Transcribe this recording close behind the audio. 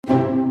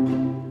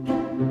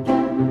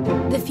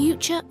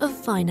Future of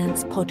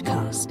Finance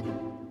podcast,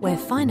 where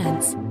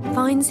finance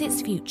finds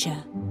its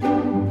future.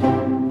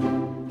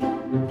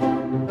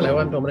 Hello,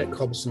 I'm Dominic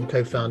Hobson,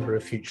 co-founder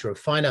of Future of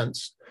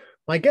Finance.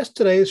 My guest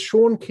today is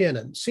Sean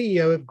Kiernan,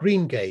 CEO of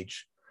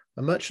Greengage,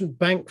 a merchant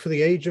bank for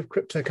the age of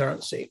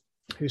cryptocurrency,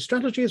 whose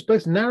strategy is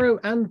both narrow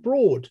and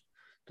broad.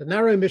 The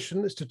narrow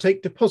mission is to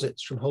take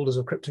deposits from holders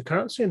of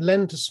cryptocurrency and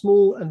lend to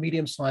small and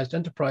medium-sized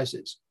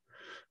enterprises.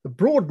 The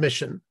broad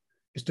mission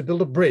is to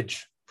build a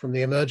bridge from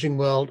the emerging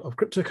world of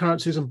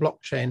cryptocurrencies and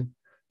blockchain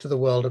to the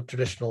world of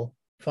traditional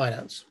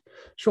finance.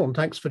 Sean,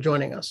 thanks for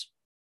joining us.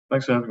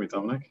 Thanks for having me,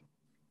 Dominic.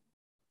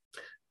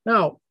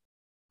 Now,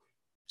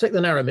 take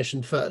the narrow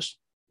mission first.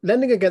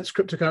 Lending against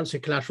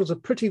cryptocurrency collateral is a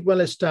pretty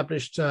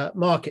well-established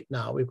market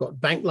now. We've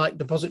got bank-like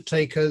deposit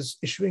takers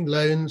issuing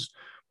loans.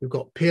 We've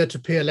got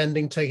peer-to-peer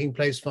lending taking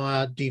place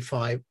via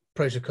DeFi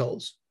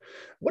protocols.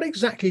 What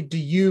exactly do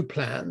you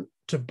plan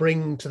to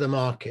bring to the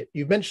market?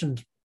 You've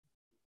mentioned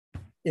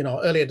in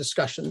our earlier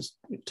discussions,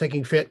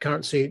 taking fiat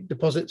currency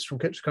deposits from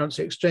cryptocurrency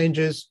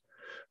exchanges,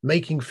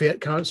 making fiat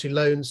currency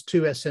loans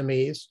to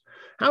SMEs.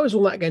 How is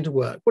all that going to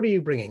work? What are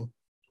you bringing?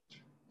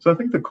 So I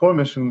think the core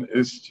mission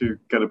is to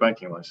get a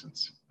banking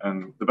license.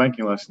 And the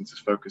banking license is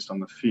focused on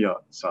the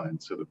fiat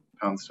side, so the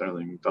pound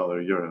sterling, dollar,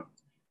 euro,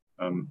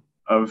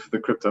 of the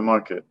crypto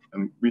market.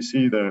 And we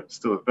see there's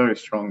still a very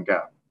strong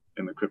gap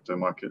in the crypto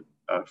market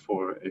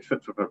for a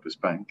fit-for-purpose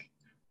bank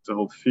to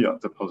hold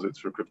fiat deposits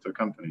for crypto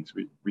companies.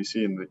 We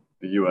see in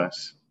the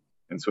US,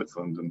 in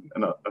Switzerland,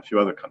 and a few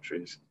other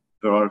countries,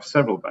 there are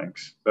several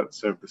banks that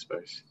serve the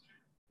space.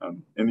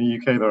 In the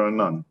UK, there are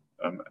none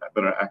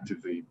that are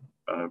actively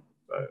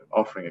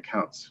offering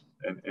accounts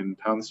in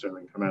pound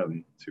sterling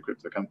primarily to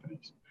crypto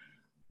companies.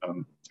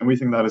 And we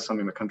think that is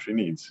something the country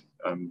needs.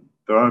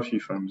 There are a few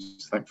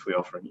firms, thankfully,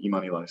 offering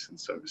e-money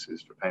license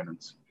services for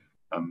payments.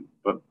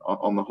 But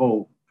on the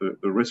whole,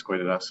 the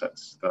risk-weighted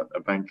assets that a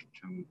bank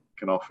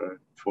can offer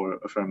for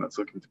a firm that's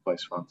looking to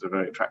place funds are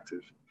very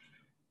attractive.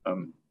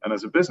 And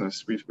as a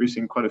business, we've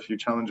seen quite a few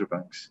challenger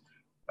banks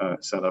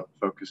set up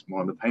focused more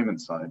on the payment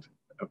side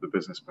of the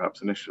business,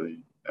 perhaps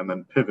initially, and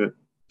then pivot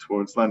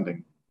towards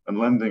lending. And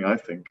lending, I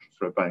think,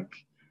 for a bank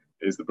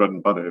is the bread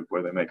and butter of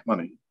where they make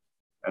money.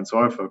 And so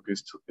our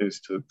focus is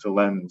to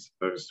lend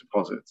those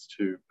deposits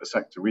to a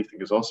sector we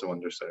think is also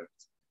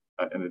underserved.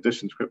 In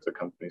addition to crypto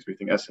companies, we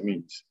think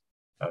SMEs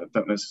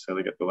don't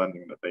necessarily get the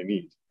lending that they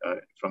need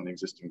from the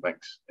existing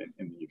banks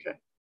in the UK.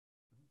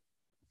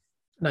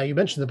 Now, you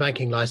mentioned the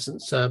banking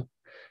license.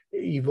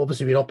 You've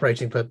obviously been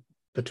operating for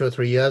 2 or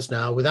 3 years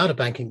now without a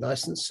banking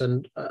license,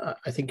 and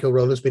I think your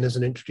role has been as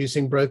an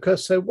introducing broker.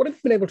 So what have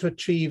you been able to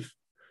achieve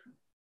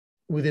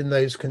within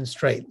those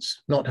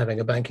constraints, not having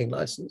a banking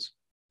license?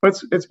 Well,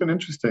 it's been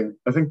interesting.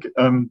 I think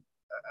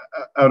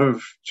out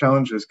of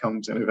challenges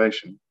comes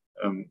innovation,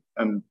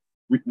 and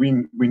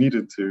we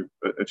needed to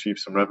achieve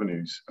some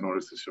revenues in order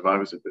to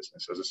survive as a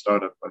business. As a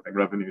startup, I think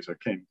revenues are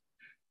king.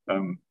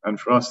 And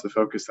for us, the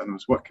focus then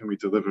was what can we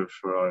deliver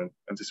for our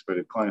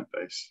anticipated client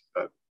base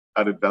that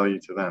added value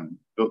to them,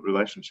 built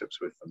relationships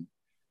with them,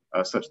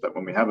 such that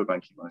when we have a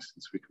banking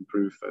license, we can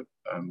prove that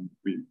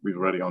we've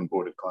already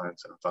onboarded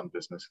clients and have done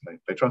business and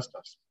they trust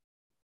us.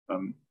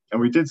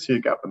 And we did see a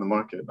gap in the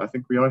market. I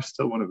think we are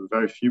still one of the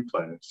very few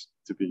players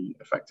to be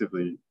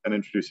effectively an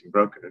introducing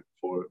broker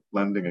for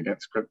lending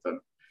against crypto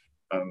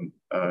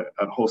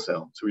at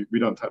wholesale. So we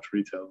don't touch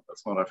retail.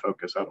 That's not our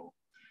focus at all.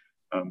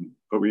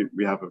 But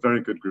we have a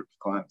very good group of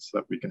clients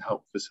that we can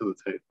help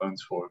facilitate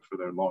loans for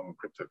their long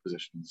crypto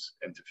positions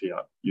into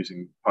fiat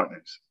using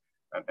partners.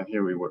 And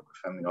here we work with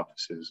family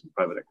offices and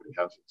private equity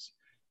houses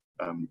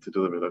to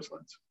deliver those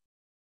loans.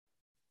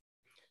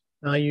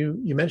 Now,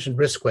 you mentioned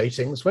risk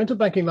weightings. Won't a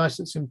banking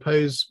license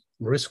impose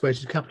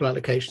risk-weighted capital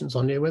allocations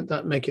on you? Won't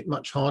that make it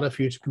much harder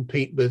for you to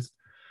compete with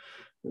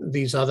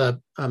these other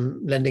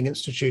lending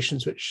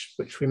institutions,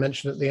 which we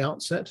mentioned at the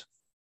outset?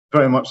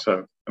 Very much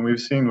so. And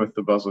we've seen with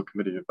the Basel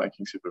Committee of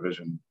Banking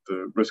Supervision,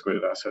 the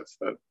risk-weighted assets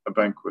that a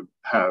bank would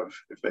have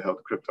if they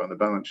held crypto on the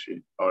balance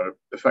sheet are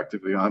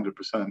effectively 100%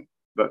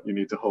 that you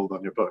need to hold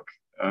on your book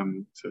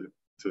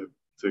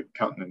to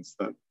countenance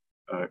that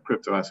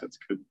crypto assets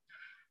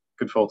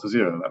could fall to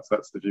zero.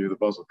 That's the view of the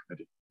Basel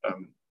Committee.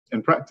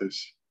 In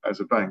practice, as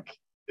a bank,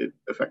 it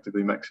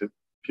effectively makes it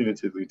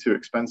punitively too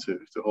expensive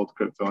to hold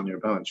crypto on your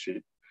balance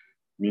sheet,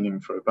 meaning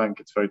for a bank,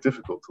 it's very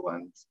difficult to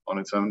lend on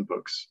its own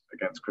books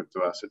against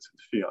crypto assets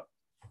in fiat.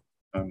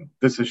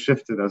 This has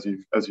shifted, as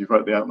you've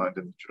rightly outlined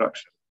in the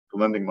introduction, the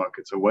lending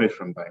markets away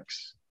from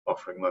banks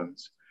offering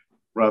loans,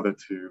 rather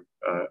to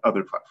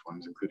other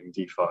platforms, including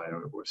DeFi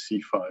or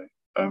CeFi,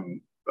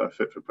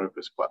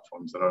 fit-for-purpose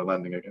platforms that are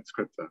lending against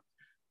crypto.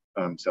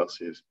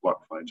 Celsius,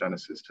 BlockFi,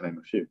 Genesis, to name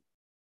a few.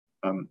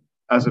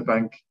 As a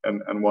bank,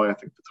 and why I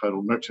think the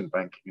title merchant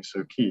banking is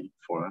so key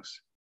for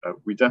us,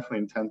 we definitely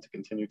intend to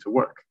continue to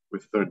work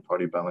with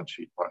third-party balance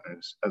sheet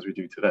partners as we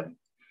do today,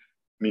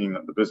 meaning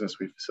that the business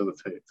we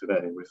facilitate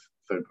today with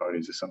third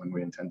parties is something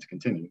we intend to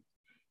continue.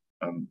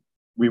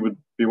 We would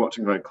be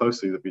watching very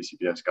closely the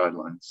BCBS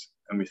guidelines,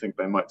 and we think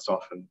they might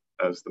soften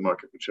as the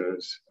market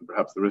matures and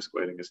perhaps the risk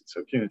weighting isn't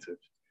so punitive.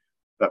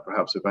 that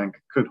perhaps a bank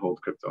could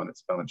hold crypto on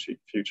its balance sheet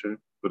in future,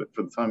 but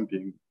for the time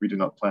being, we do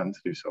not plan to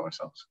do so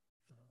ourselves.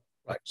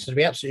 Right. So to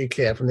be absolutely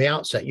clear from the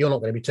outset, you're not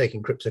going to be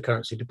taking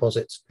cryptocurrency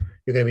deposits.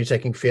 You're going to be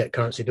taking fiat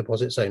currency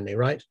deposits only,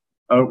 right?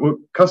 Well,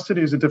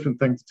 custody is a different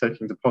thing to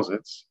taking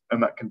deposits,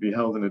 and that can be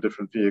held in a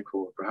different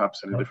vehicle,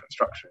 perhaps in a different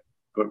structure.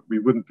 But we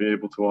wouldn't be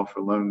able to offer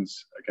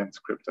loans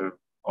against crypto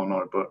on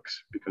our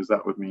books, because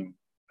that would mean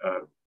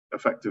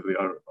effectively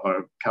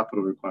our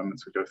capital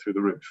requirements would go through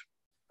the roof,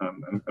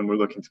 and we're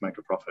looking to make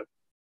a profit.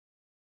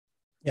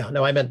 Yeah,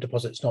 no, I meant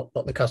deposits, not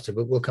the custody.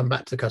 But we'll come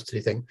back to the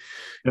custody thing.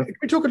 Yeah. Can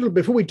we talk a little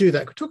before we do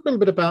that? Can we talk a little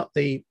bit about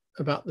the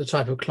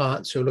type of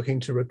clients who are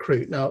looking to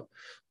recruit? Now,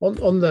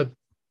 on the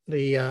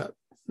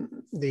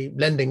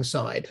lending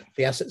side,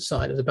 the asset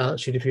side of the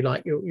balance sheet, if you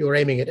like, you're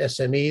aiming at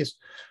SMEs.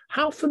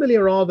 How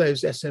familiar are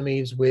those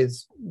SMEs with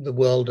the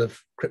world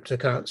of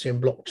cryptocurrency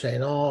and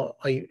blockchain?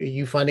 Are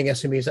you finding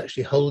SMEs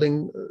actually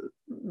holding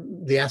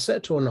the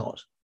asset or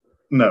not?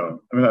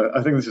 No, I mean,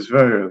 I think this is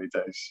very early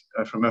days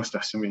for most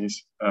SMEs.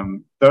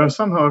 There are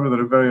some, however, that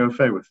are very au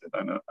fait with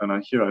it. And I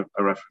hear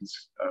I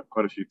reference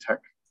quite a few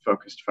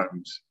tech-focused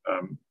firms.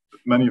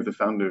 Many of the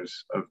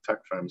founders of tech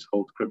firms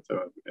hold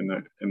crypto in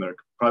their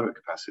private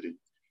capacity,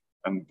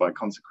 and by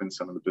consequence,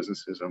 some of the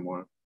businesses are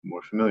more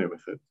familiar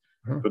with it.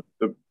 Mm-hmm.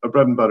 But a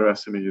bread and butter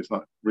SME is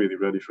not really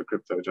ready for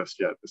crypto just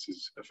yet. This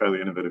is a fairly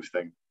innovative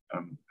thing,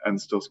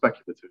 and still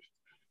speculative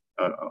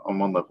on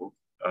one level.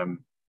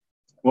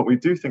 What we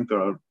do think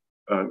there are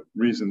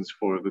reasons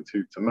for the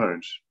two to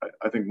merge.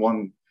 I think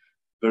one,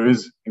 there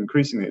is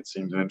increasingly, it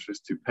seems, an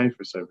interest to pay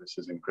for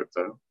services in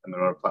crypto, and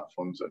there are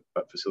platforms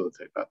that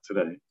facilitate that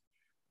today.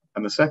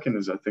 And the second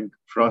is, I think,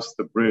 for us,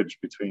 the bridge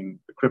between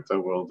the crypto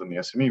world and the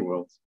SME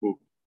world will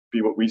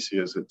be what we see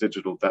as a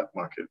digital debt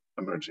market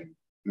emerging,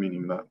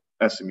 meaning that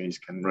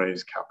SMEs can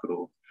raise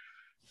capital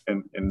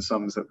in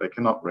sums that they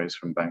cannot raise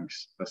from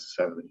banks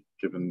necessarily,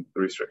 given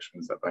the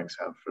restrictions that banks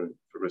have for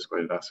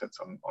risk-weighted assets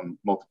on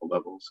multiple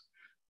levels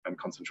and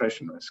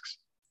concentration risks.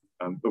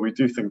 But we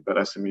do think that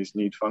SMEs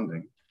need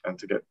funding, and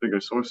to get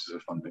bigger sources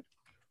of funding,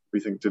 we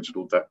think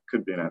digital debt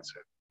could be an answer,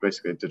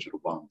 basically a digital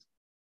bond.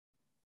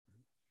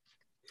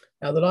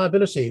 Now, the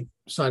liability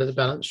side of the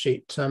balance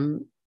sheet,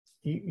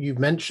 you've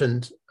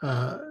mentioned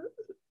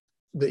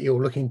that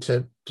you're looking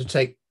to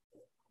take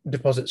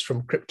deposits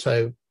from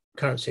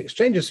cryptocurrency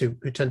exchanges who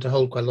tend to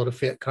hold quite a lot of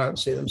fiat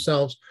currency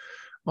themselves.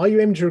 Are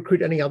you aiming to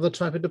recruit any other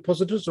type of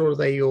depositors, or are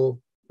they your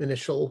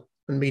initial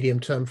and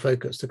medium-term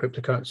focus, the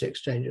cryptocurrency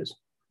exchanges?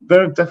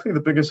 They're definitely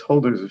the biggest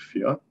holders of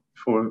fiat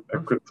for a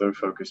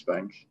crypto-focused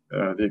bank.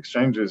 The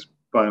exchanges,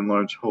 by and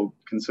large, hold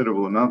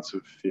considerable amounts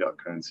of fiat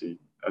currency,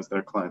 as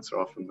their clients are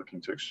often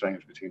looking to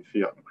exchange between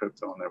fiat and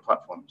crypto on their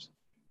platforms,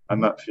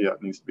 and that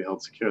fiat needs to be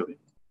held securely.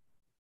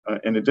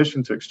 In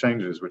addition to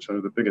exchanges, which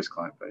are the biggest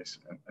client base,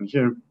 and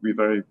here we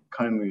very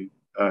kindly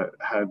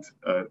had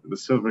the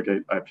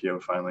Silvergate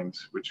IPO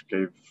filings, which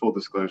gave full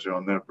disclosure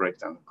on their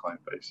breakdown of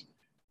client base.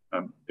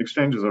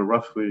 Exchanges are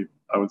roughly,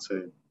 I would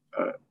say,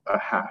 a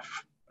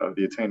half of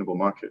the attainable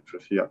market for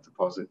fiat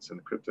deposits in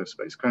the crypto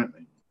space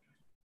currently.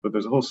 But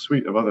there's a whole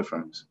suite of other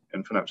firms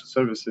in financial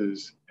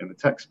services, in the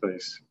tech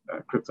space.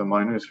 Crypto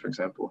miners, for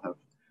example,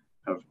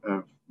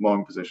 have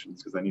long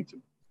positions because they need to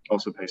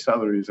also pay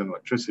salaries and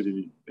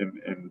electricity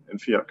in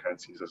fiat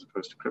currencies as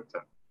opposed to crypto.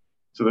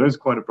 So there is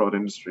quite a broad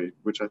industry,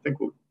 which I think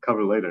we'll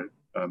cover later.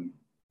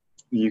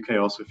 The UK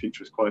also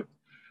features quite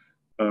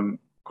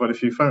a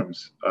few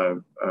firms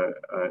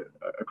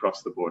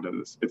across the board.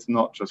 And it's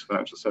not just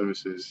financial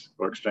services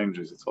or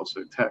exchanges, it's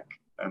also tech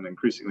and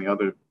increasingly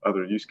other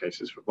use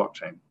cases for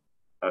blockchain.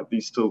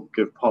 These still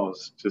give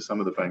pause to some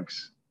of the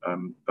banks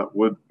that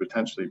would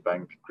potentially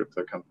bank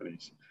crypto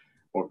companies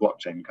or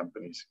blockchain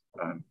companies,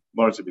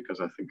 largely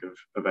because I think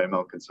of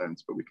AML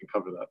concerns, but we can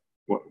cover that,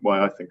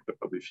 why I think there are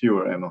probably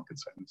fewer AML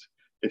concerns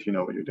if you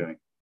know what you're doing.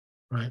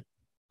 Right.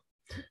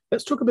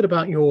 Let's talk a bit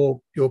about your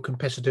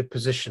competitive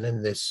position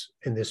in this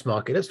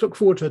market. Let's look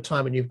forward to a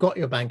time when you've got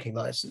your banking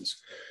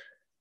license.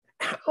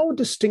 How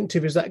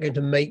distinctive is that going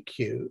to make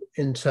you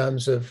in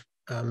terms of,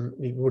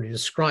 you've already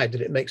described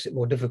that it makes it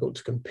more difficult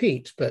to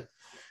compete, but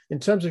in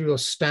terms of your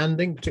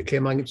standing, particularly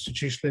among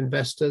institutional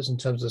investors, in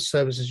terms of the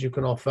services you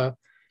can offer,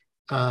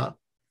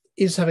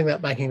 is having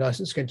that banking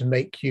license going to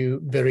make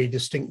you very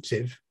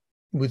distinctive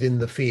within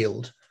the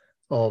field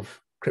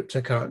of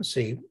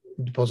cryptocurrency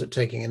deposit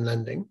taking and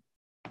lending?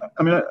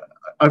 I mean,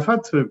 I've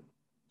had to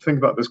think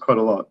about this quite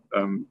a lot.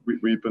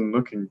 We've been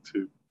looking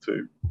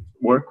to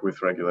work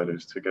with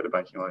regulators to get a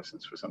banking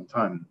license for some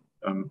time.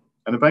 And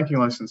a banking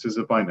license is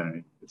a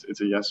binary. It's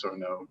a yes or a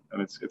no,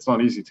 and it's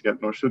not easy to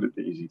get, nor should it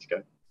be easy to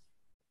get.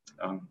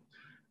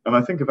 And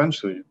I think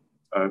eventually,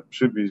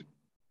 should we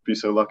be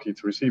so lucky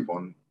to receive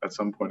one at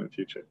some point in the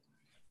future.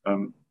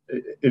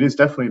 It is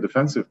definitely a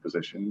defensive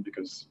position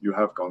because you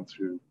have gone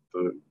through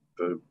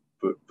the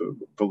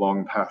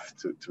long path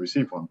to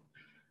receive one.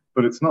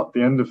 But it's not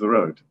the end of the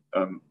road.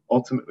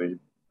 Ultimately,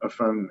 a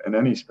firm in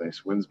any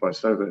space wins by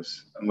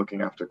service and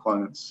looking after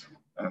clients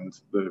and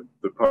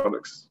the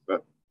products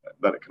that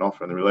it can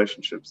offer and the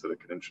relationships that it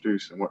can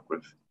introduce and work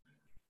with.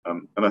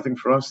 And I think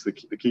for us, the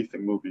key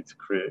thing will be to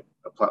create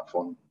a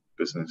platform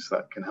business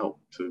that can help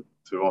to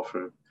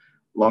offer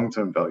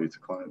long-term value to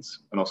clients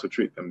and also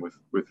treat them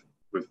with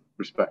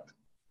respect.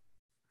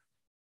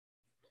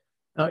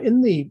 Now,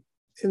 in the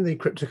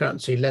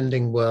cryptocurrency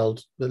lending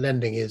world, the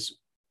lending is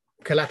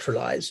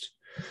collateralized.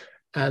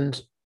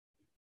 And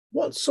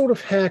what sort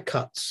of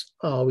haircuts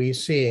are we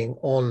seeing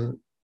on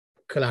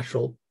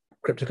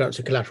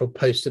cryptocurrency collateral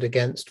posted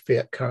against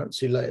fiat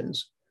currency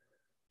loans?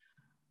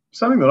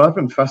 Something that I've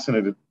been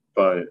fascinated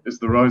by is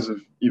the rise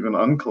of even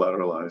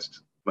uncollateralized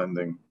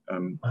lending.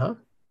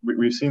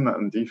 We've seen that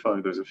in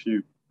DeFi. There's a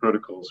few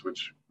protocols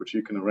which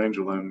you can arrange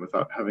a loan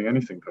without having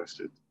anything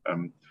posted.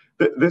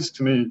 This,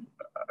 to me,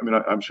 I mean,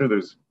 I'm sure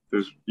there's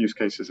use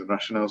cases and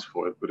rationales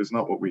for it, but it's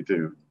not what we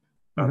do.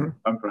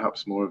 I'm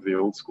perhaps more of the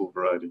old school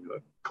variety.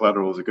 That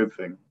collateral is a good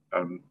thing,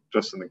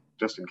 just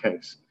in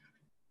case.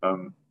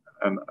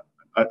 And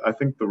I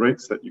think the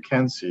rates that you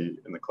can see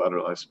in the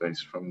collateralized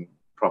space from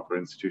proper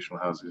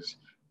institutional houses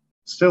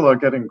still are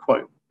getting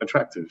quite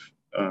attractive.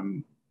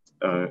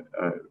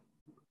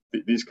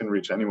 These can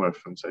reach anywhere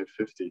from, say,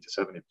 50 to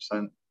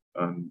 70%,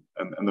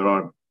 and there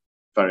are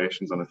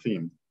variations on a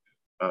theme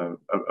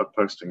of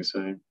posting,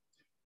 say,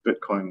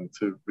 Bitcoin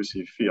to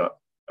receive fiat,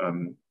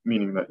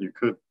 meaning that you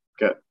could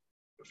get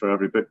for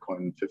every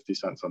Bitcoin 50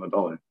 cents on a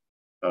dollar,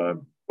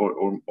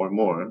 or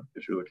more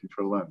if you're looking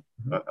for a loan.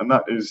 And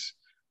that is,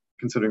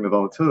 considering the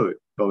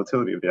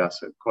volatility of the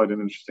asset, quite an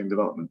interesting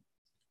development.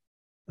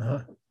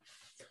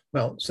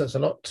 Well, so it's a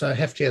lot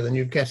heftier than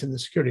you'd get in the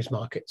securities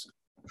markets.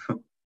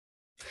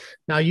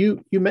 Now,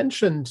 you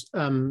mentioned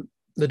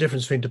the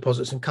difference between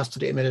deposits and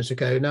custody a minute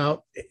ago.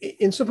 Now,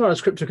 insofar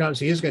as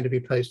cryptocurrency is going to be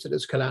posted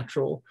as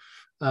collateral,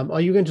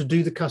 are you going to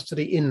do the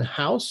custody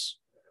in-house,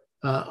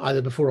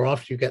 either before or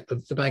after you get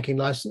the banking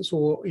license,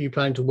 or are you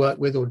planning to work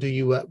with, or do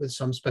you work with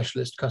some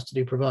specialist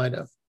custody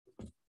provider?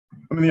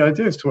 I mean, the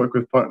idea is to work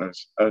with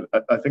partners.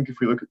 I think if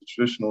we look at the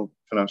traditional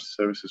financial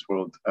services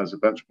world as a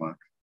benchmark,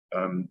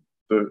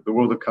 the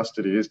world of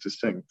custody is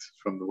distinct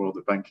from the world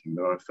of banking.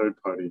 There are third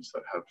parties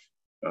that have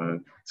a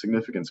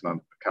significant amount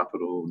of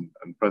capital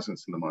and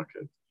presence in the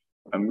market.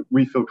 And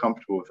we feel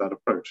comfortable with that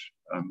approach.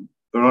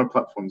 There are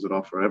platforms that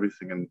offer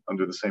everything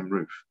under the same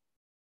roof.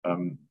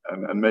 And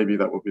maybe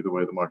that will be the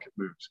way the market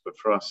moves. But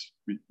for us,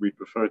 we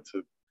prefer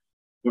to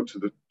look to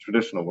the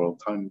traditional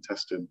world,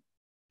 time-tested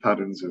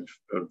patterns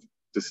of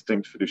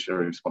distinct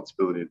fiduciary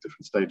responsibility at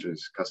different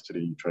stages,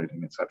 custody,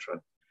 trading,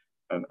 etc.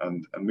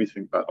 And we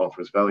think that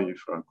offers value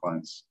for our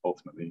clients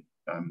ultimately,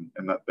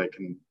 and that they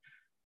can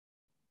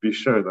be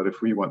sure that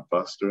if we went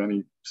bust or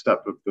any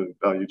step of the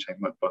value chain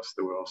went bust,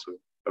 there were also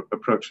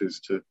approaches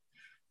to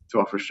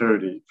offer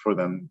surety for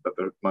them that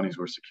their monies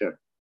were secure.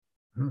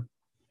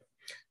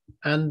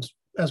 And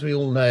as we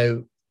all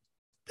know,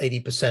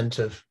 80%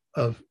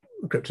 of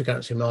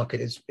cryptocurrency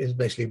market is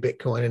basically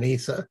Bitcoin and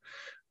Ether.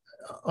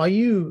 Are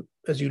you,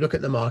 as you look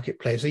at the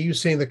marketplace, are you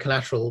seeing the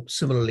collateral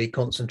similarly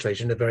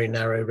concentrated in a very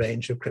narrow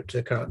range of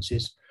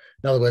cryptocurrencies?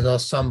 In other words, are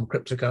some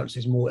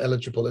cryptocurrencies more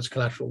eligible as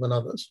collateral than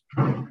others?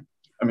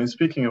 I mean,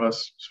 speaking of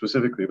us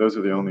specifically, those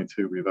are the only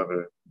two we've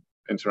ever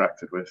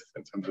interacted with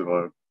in terms of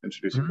our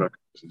introducing broker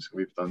business.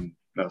 We've done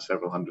now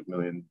several hundred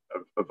million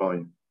of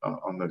volume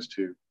on those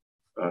two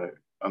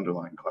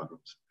underlying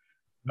collaterals.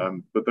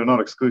 But they're not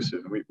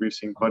exclusive. And we've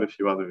seen quite a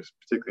few others,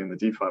 particularly in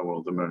the DeFi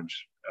world,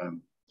 emerge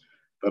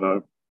that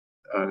are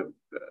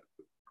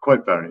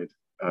quite varied.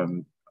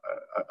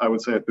 I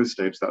would say at this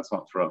stage, that's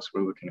not for us.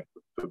 We're looking at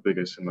the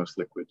biggest and most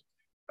liquid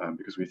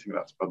because we think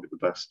that's probably the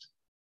best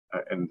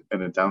in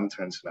a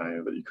downturn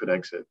scenario that you could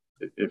exit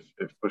if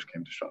push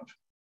came to shove.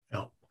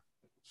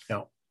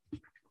 Yeah.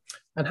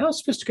 And how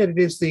sophisticated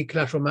is the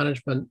collateral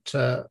management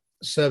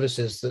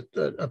services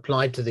that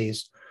apply to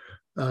these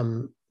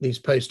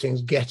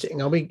postings getting?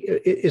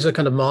 Is a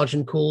kind of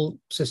margin call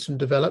system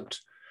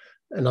developed?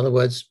 In other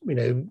words,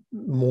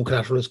 more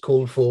collateral is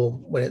called for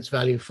when its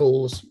value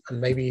falls, and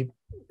maybe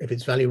if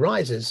its value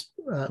rises,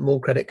 more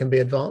credit can be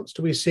advanced.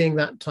 Are we seeing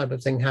that type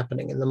of thing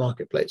happening in the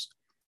marketplace?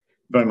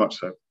 Very much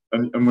so.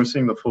 And we're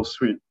seeing the full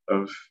suite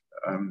of,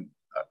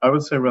 I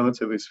would say,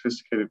 relatively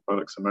sophisticated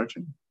products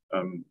emerging.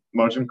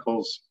 Margin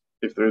calls,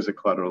 if there is a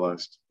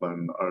collateralized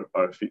loan,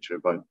 are a feature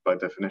by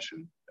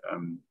definition.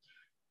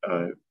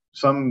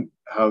 Some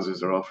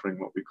houses are offering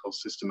what we call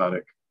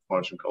systematic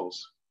margin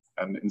calls.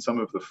 And in some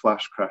of the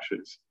flash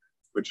crashes,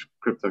 which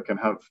crypto can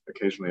have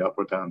occasionally up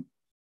or down,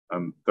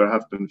 there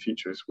have been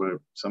features where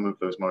some of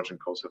those margin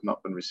calls have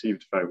not been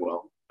received very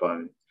well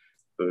by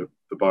the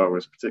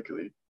borrowers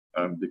particularly,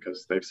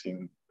 because they've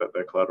seen that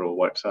their collateral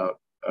wipes out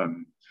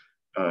and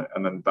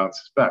then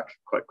bounces back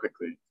quite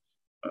quickly,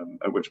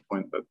 at which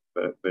point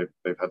that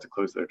they've had to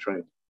close their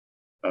trade.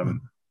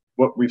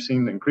 What we've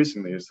seen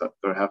increasingly is that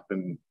there have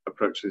been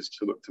approaches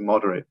to look to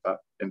moderate that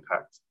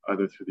impact,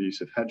 either through the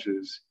use of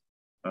hedges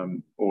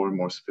or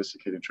more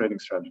sophisticated trading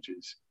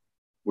strategies,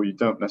 where you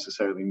don't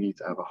necessarily need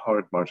to have a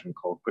hard margin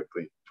call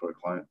quickly for a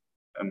client.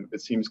 And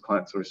it seems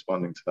clients are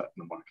responding to that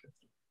in the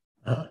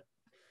market.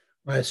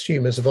 I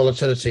assume as the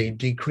volatility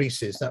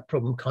decreases, that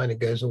problem kind of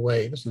goes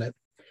away, doesn't it?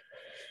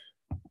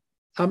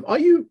 Are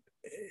you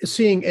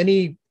seeing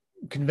any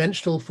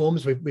conventional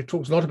forms? We've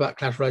talked a lot about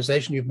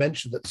collateralization. You've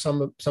mentioned that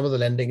some of the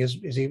lending is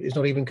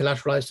not even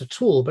collateralized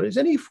at all. But is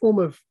any form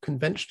of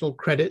conventional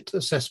credit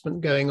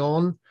assessment going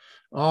on?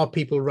 Are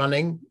people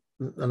running?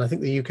 And I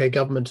think the UK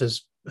government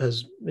has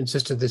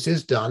insisted this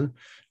is done.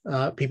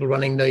 People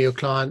running Know Your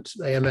Client,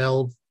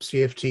 AML,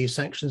 CFT,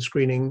 sanction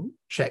screening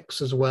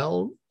checks as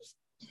well.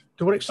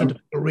 To what extent are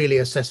people really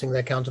assessing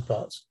their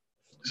counterparts?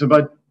 So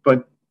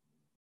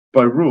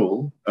by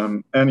rule,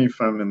 any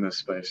firm in this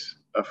space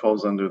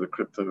falls under the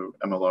crypto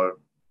MLR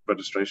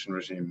registration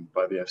regime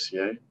by the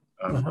FCA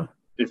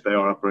if they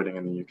are operating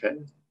in the UK.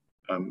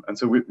 And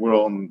so we're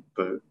on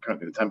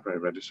currently the temporary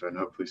register and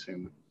hopefully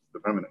soon the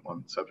permanent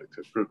one, subject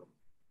to approval.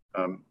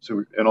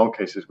 So in all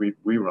cases,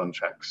 we run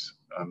checks,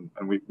 and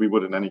we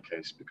would in any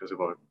case because of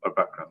our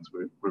backgrounds.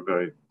 We're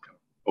very kind of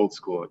old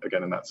school,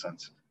 again, in that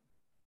sense.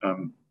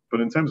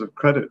 But in terms of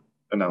credit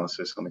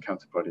analysis on the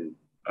counterparty,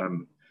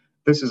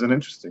 this is an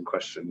interesting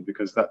question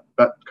because that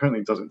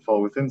currently doesn't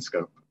fall within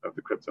scope of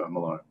the crypto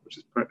MLR, which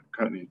is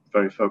currently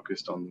very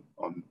focused on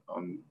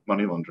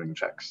money laundering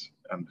checks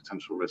and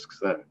potential risks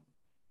there.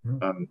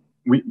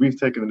 We've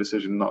taken the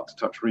decision not to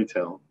touch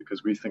retail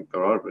because we think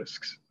there are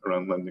risks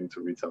around lending to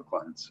retail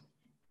clients,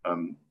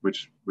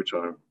 which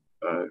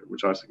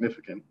are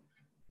significant.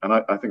 And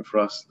I think for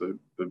us, the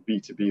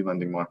B2B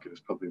lending market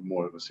is probably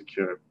more of a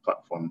secure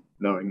platform,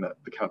 knowing that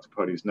the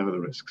counterparties know the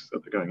risks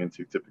that they're going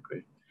into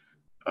typically.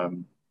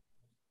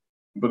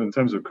 But in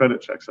terms of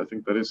credit checks, I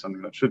think that is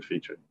something that should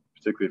feature,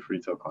 particularly if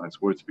retail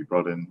clients were to be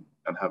brought in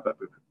and have that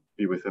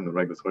be within the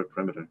regulatory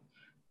perimeter,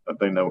 that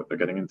they know what they're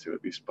getting into,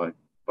 at least by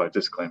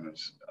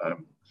disclaimers,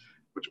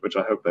 which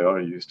I hope they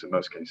are used in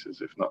most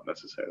cases, if not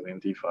necessarily in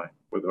DeFi,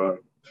 where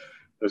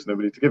there's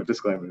nobody to give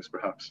disclaimers,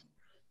 perhaps.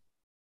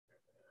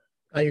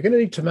 You're going to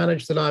need to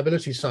manage the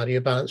liability side of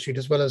your balance sheet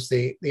as well as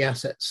the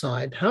asset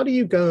side. How do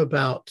you go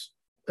about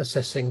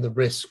assessing the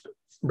risk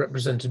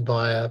represented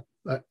by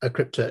a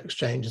crypto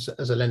exchange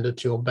as a lender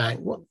to your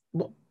bank?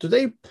 What do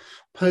they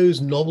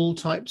pose novel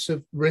types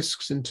of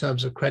risks in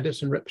terms of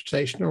credit and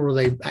reputation, or are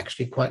they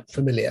actually quite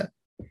familiar?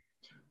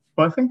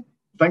 Well, I think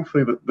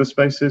thankfully the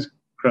space is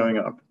growing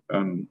up.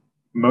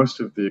 Most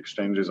of the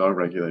exchanges are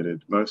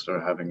regulated. Most are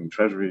having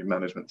treasury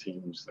management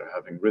teams. They're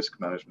having risk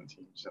management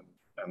teams,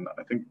 and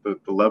I think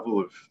the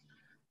level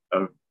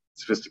of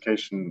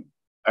sophistication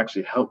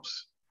actually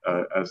helps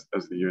as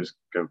the years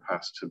go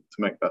past to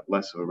make that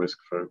less of a risk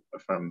for a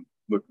firm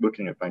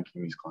looking at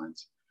banking these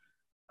clients.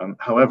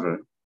 However,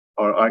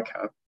 our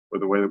ICAP, or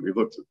the way that we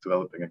looked at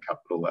developing a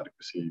capital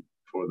adequacy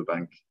for the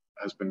bank,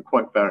 has been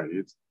quite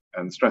varied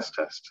and stress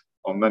test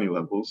on many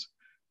levels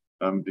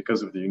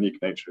because of the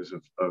unique natures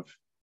of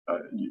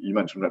you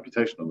mentioned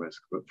reputational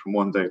risk, but from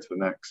one day to the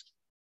next,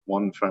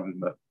 one firm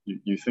that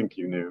you think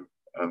you knew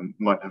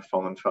might have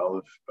fallen foul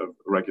of a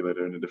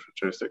regulator in a different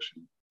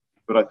jurisdiction.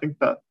 But I think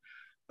that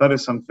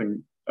is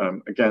something,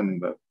 again,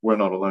 that we're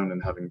not alone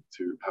in having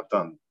to have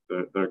done.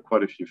 There are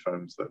quite a few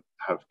firms that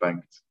have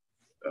banked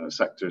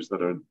sectors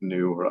that are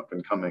new or up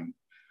and coming.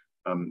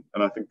 And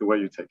I think the way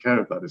you take care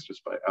of that is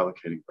just by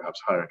allocating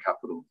perhaps higher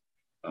capital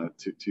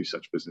to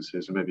such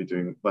businesses, and maybe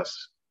doing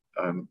less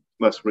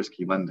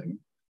risky lending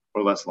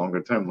or less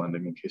longer term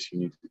lending in case you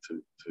need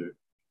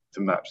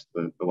to match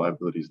the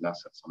liabilities and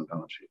assets on the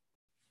balance sheet.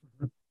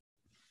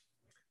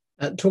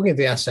 Talking of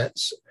the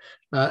assets,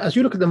 as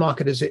you look at the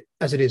market as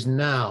it is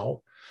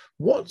now,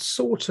 what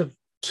sort of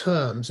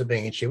terms are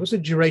being achieved? What's the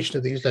duration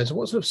of these loans? And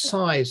what sort of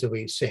size are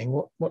we seeing?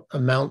 What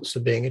amounts are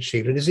being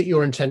achieved? And is it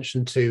your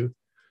intention to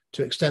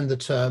extend the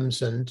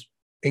terms and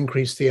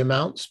increase the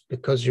amounts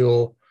because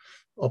you're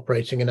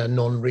operating in a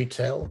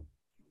non-retail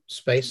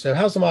space? So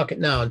how's the market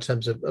now in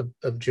terms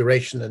of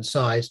duration and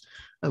size,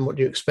 and what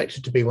do you expect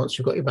it to be once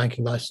you've got your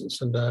banking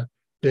license and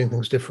doing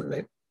things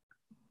differently?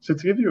 So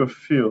to give you a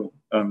feel,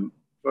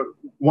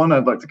 one,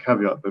 I'd like to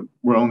caveat that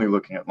we're only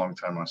looking at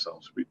long-term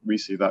ourselves. We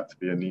see that to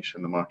be a niche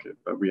in the market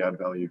that we add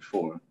value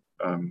for.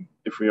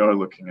 If we are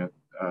looking at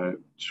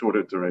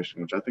shorter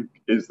duration, which I think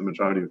is the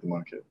majority of the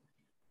market,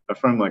 a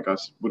firm like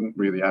us wouldn't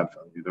really add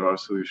value. There are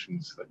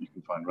solutions that you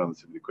can find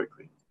relatively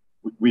quickly.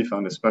 We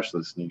found a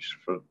specialist niche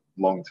for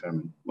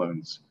long-term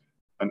loans.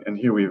 And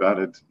here we've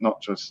added not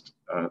just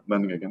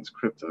lending against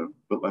crypto,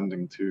 but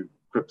lending to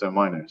crypto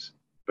miners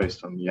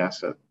based on the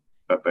asset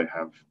that they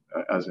have,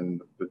 as in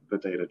the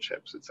data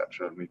chips,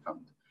 etc. And we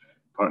found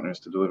partners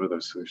to deliver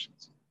those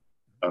solutions.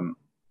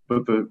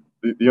 But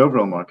the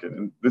overall market,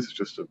 and this is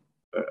just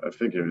a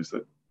figure, is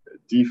that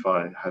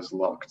DeFi has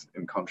locked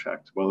in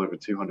contract well over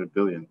 200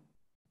 billion,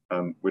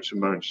 which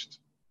emerged,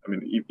 I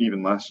mean,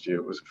 even last year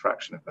it was a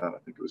fraction of that. I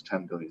think it was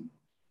 10 billion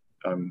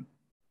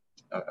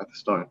at the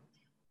start.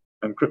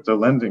 And crypto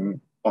lending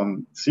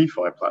on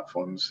CeFi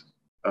platforms,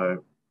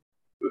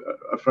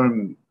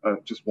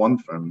 just one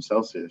firm,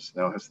 Celsius,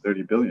 now has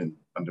 30 billion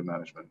under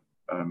management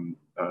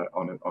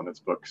on its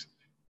books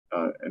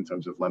in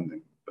terms of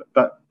lending.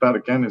 But that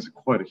again is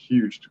quite a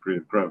huge degree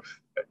of growth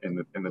in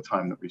the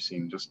time that we've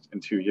seen. Just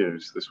in 2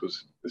 years, this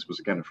was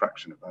again a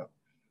fraction of that.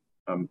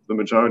 The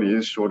majority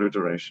is shorter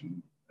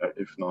duration,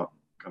 if not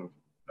kind of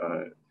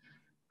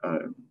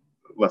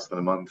less than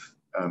a month.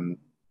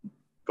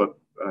 But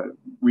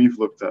we've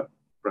looked at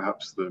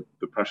perhaps the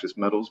precious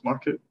metals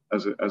market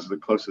as the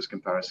closest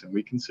comparison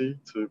we can see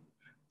to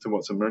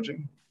what's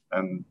emerging.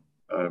 And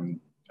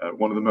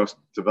one of the most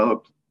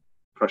developed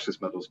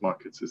precious metals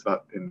markets is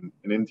that in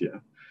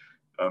India.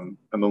 And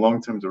the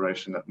long-term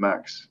duration at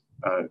max,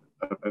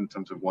 in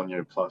terms of 1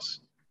 year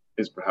plus,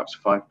 is perhaps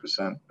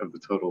 5% of the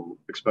total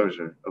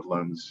exposure of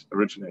loans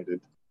originated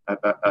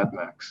at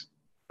max.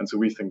 And so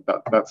we think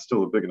that that's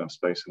still a big enough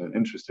space and an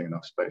interesting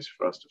enough space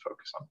for us to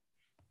focus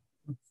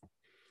on,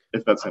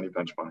 if that's any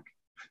benchmark.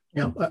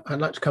 Yeah, I'd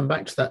like to come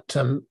back to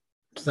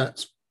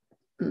that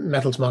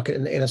metals market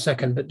in a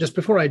second. But just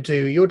before I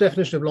do, your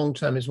definition of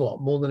long-term is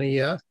what? More than a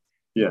year?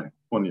 Yeah,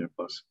 1 year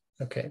plus.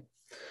 Okay.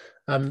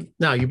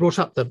 Now, you brought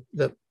up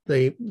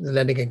the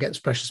lending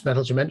against precious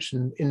metals. You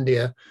mentioned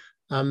India.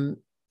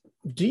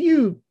 Do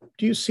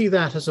you see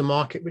that as a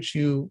market which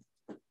you,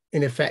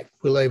 in effect,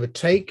 will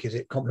overtake? Is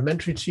it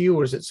complementary to you,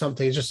 or is it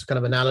something? It's just a kind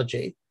of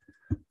analogy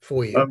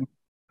for you?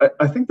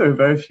 I think there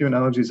are very few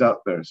analogies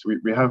out there. So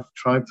we have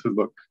tried to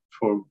look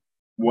for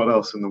what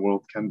else in the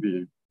world can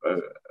be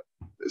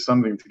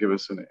something to give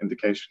us an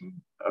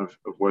indication of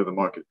where the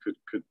market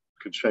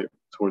could shape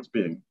towards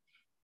being.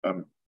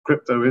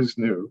 Crypto is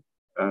new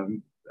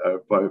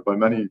by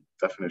many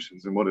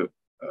definitions, and what it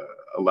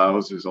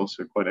allows is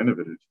also quite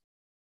innovative.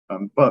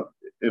 But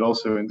it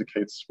also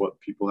indicates what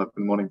people have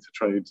been wanting to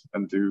trade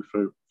and do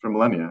for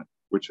millennia,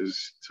 which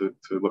is to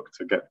look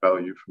to get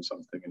value from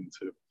something and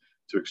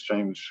to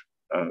exchange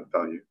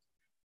value.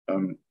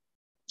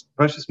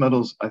 Precious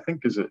metals, I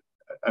think,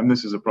 and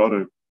this is a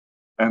broader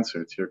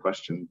answer to your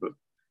question,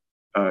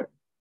 but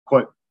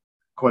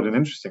quite an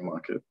interesting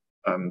market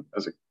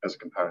as a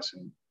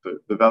comparison.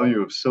 The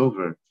value of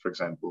silver, for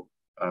example,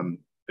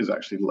 is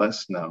actually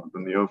less now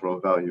than the overall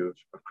value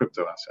of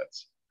crypto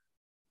assets,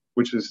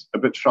 which is a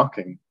bit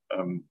shocking.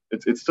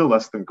 It's still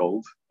less than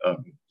gold.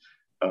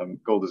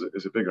 Gold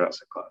is a bigger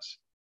asset class.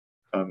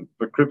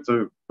 But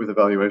crypto, with a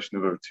valuation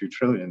of over 2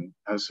 trillion,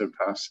 has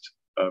surpassed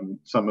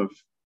some of,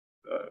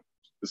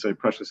 say,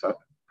 precious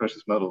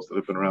metals that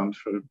have been around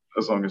for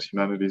as long as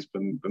humanity's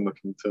been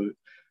looking to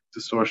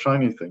store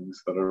shiny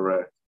things that are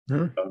rare.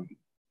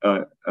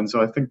 Mm-hmm. And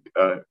so I think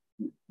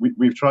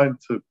we've tried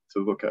to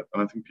look at,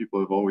 and I think people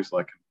have always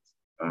likened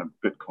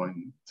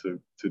Bitcoin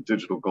to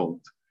digital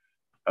gold.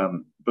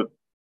 But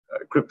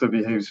crypto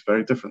behaves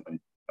very differently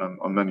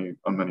on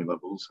many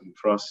levels. And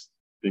for us,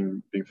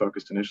 being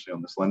focused initially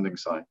on this lending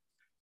side,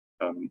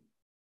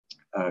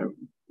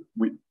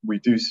 we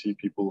do see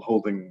people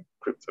holding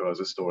crypto as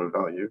a store of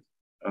value,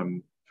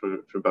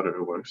 for better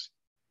or worse.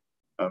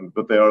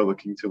 But they are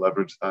looking to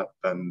leverage that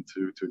then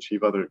to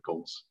achieve other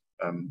goals,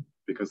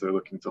 because they're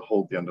looking to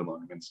hold the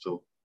underlying and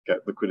still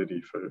get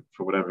liquidity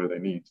for whatever they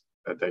need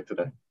day to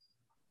day.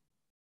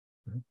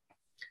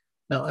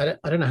 Now,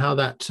 I don't know how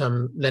that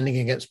lending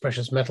against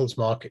precious metals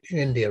market in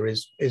India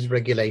is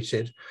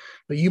regulated,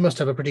 but you must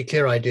have a pretty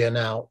clear idea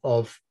now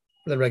of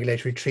the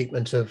regulatory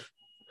treatment of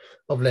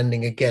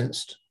lending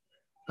against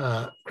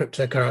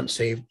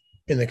cryptocurrency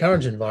in the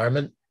current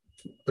environment,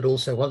 but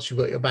also once you've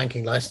got your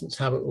banking license,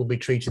 how it will be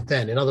treated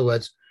then. In other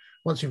words,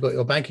 once you've got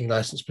your banking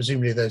license,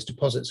 presumably those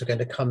deposits are going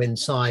to come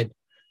inside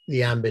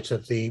the ambit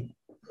of the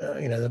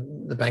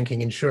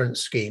banking insurance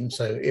scheme.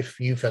 So if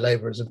you fell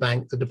over as a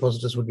bank, the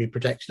depositors would be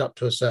protected up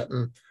to a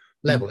certain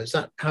level. Is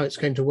that how it's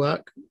going to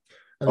work?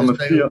 And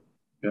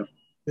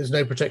there's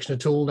no protection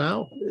at all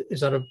now?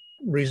 Is that a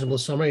reasonable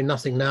summary?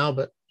 Nothing now,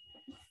 but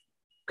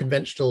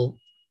conventional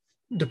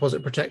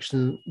deposit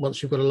protection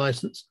once you've got a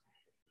license?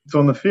 So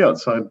on the fiat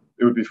side,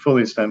 it would be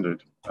fully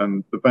standard,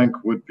 and the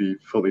bank would be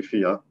fully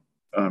fiat.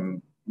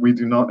 We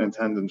do not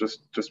intend, and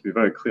just to be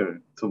very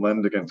clear, to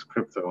lend against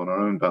crypto on our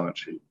own balance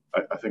sheet.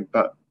 I think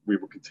that we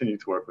will continue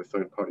to work with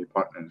third-party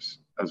partners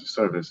as a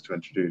service to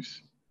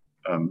introduce,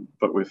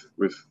 but with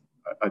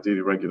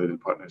ideally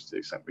regulated partners to the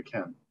extent we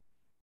can.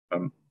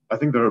 I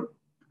think there are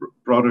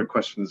broader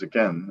questions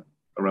again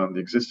around the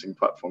existing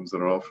platforms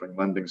that are offering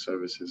lending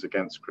services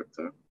against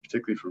crypto,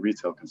 particularly for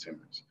retail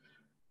consumers.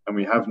 And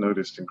we have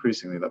noticed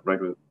increasingly that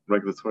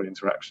regulatory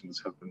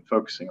interactions have been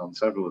focusing on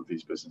several of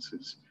these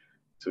businesses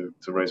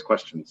to raise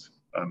questions.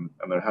 And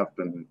there have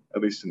been,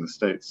 at least in the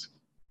States,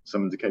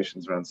 some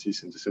indications around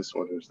cease and desist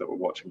orders that we're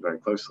watching very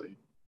closely,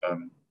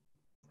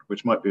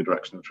 which might be a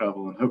direction of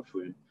travel, and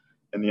hopefully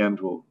in the end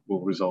will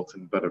result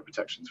in better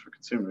protections for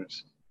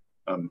consumers.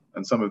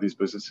 And some of these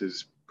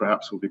businesses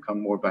perhaps will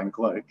become more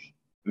bank-like,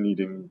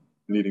 needing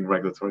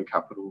regulatory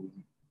capital,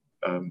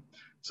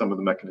 some of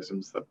the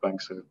mechanisms that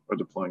banks are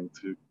deploying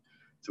to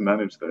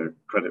manage their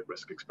credit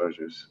risk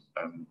exposures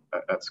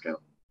at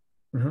scale.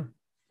 Mm-hmm.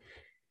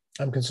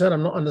 I'm concerned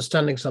I'm not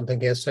understanding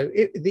something here. So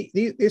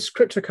this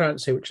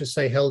cryptocurrency, which is,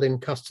 say, held in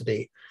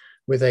custody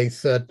with a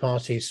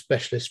third-party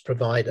specialist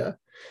provider,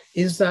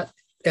 is that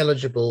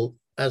eligible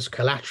as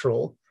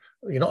collateral?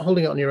 You're not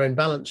holding it on your own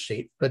balance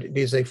sheet, but it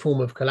is a form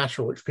of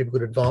collateral which people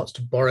could advance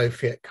to borrow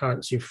fiat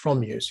currency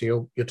from you.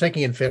 So you're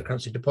taking in fiat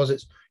currency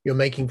deposits, you're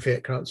making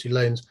fiat currency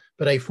loans,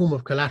 but a form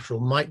of collateral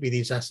might be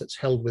these assets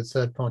held with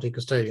third-party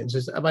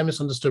custodians. Have I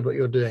misunderstood what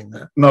you're doing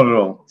there? Not at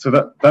all. So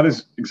that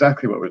is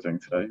exactly what we're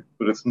doing today,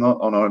 but it's not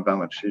on our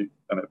balance sheet,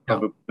 and it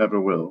probably never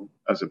will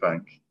as a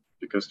bank,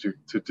 because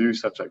to do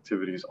such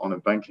activities on a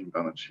banking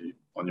balance sheet,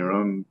 on your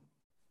own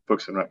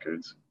books and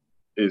records,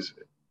 is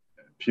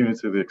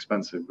punitively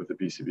expensive with the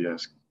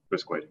BCBS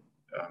risk weighting,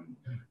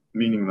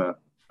 meaning that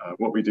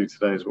what we do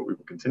today is what we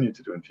will continue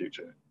to do in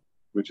future,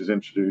 which is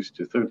introduced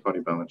to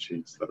third-party balance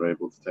sheets that are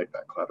able to take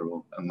that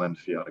collateral and lend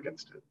fiat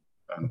against it.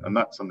 And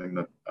that's something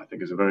that I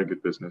think is a very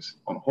good business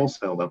on a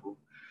wholesale level,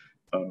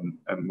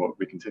 and what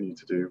we continue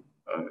to do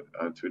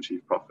to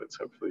achieve profits,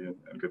 hopefully,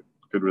 and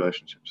good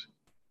relationships.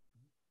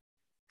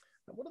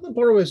 What are the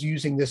borrowers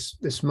using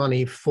this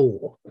money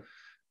for?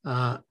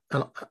 And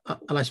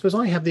I suppose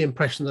I have the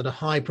impression that a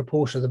high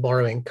proportion of the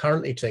borrowing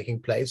currently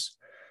taking place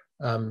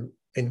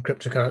in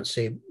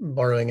cryptocurrency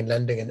borrowing and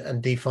lending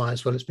and DeFi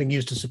as well, it's being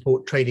used to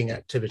support trading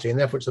activity. And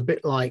therefore, it's a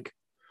bit like,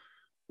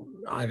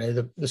 I don't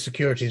know, the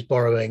securities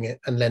borrowing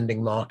and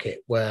lending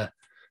market, where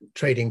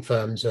trading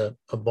firms are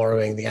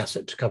borrowing the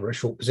asset to cover a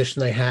short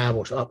position they have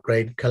or to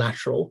upgrade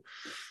collateral.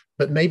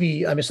 But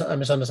maybe I'm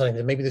misunderstanding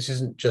that maybe this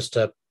isn't just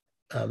the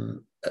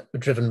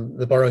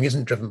borrowing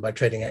isn't driven by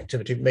trading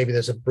activity. Maybe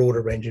there's a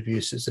broader range of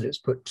uses that it's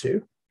put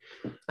to.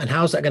 And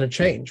how's that going to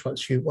change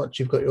once you've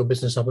got your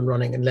business up and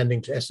running and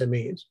lending to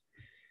SMEs?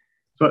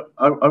 So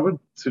I would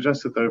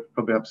suggest that there are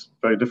probably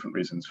very different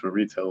reasons for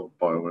retail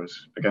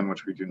borrowers, again,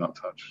 which we do not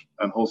touch,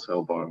 and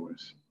wholesale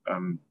borrowers.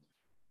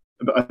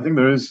 But I think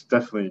there is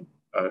definitely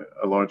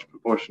a large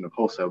proportion of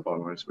wholesale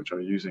borrowers which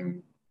are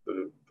using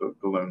the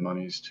loan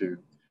monies to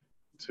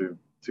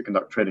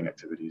conduct trading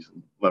activities,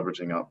 and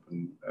leveraging up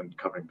and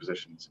covering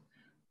positions.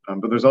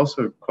 But there's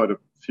also quite a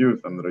few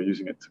of them that are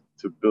using it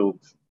to build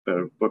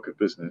their book of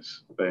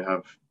business. They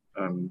have,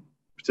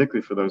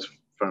 particularly for those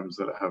firms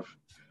that have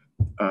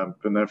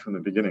been there from the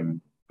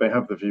beginning, they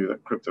have the view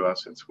that crypto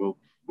assets will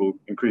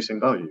increase in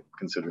value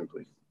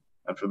considerably.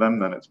 And for them,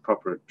 then it's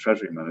proper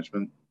treasury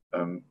management,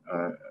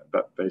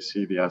 that they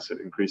see the asset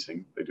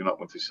increasing. They do not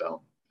want to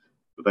sell,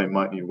 but they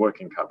might need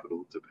working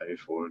capital to pay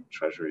for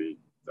treasury,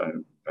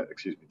 to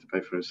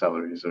pay for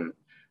salaries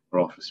or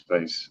office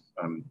space.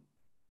 And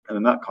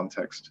in that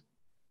context,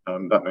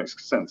 that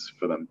makes sense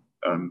for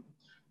them.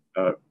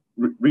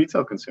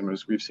 Retail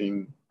consumers, we've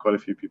seen quite a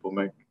few people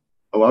make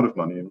a lot of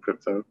money in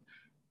crypto.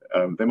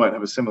 They might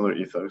have a similar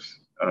ethos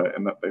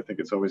in that they think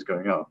it's always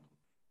going up.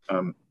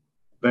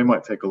 They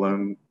might take a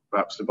loan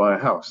perhaps to buy a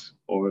house,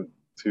 or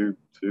to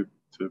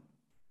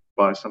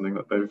buy something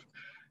that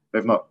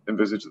they've not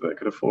envisaged that they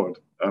could afford.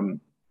 And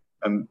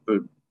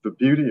the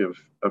beauty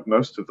of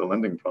most of the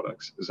lending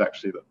products is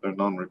actually that they're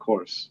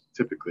non-recourse,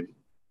 typically,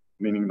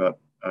 meaning that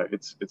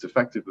it's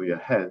effectively a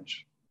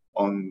hedge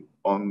on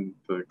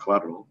the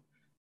collateral,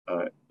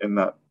 in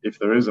that if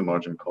there is a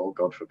margin call,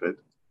 God forbid,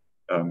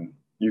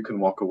 you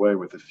can walk away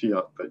with the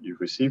fiat that you've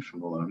received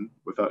from the loan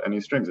without any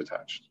strings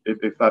attached,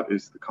 if that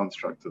is the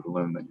construct of the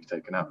loan that you've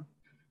taken out.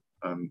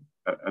 And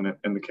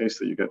in the case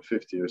that you get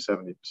 50 or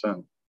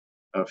 70%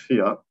 of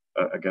fiat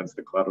against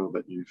the collateral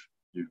that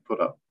you've put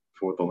up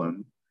for the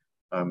loan,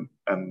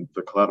 and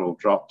the collateral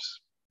drops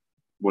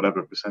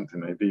whatever percent it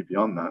may be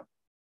beyond that,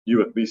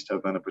 you at least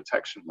have then a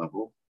protection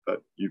level that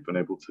you've been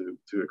able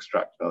to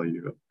extract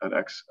value at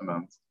X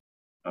amount,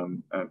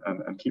 and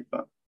keep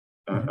that.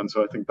 And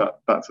so I think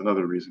that's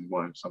another reason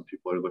why some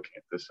people are looking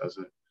at this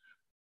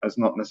as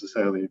not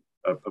necessarily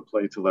a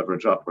play to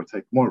leverage up or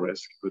take more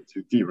risk, but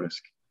to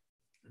de-risk.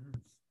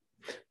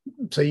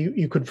 So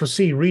you could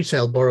foresee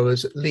retail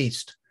borrowers at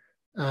least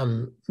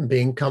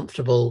being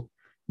comfortable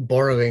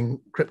borrowing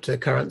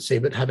cryptocurrency,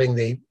 but having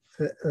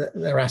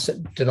their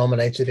asset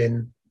denominated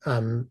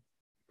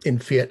in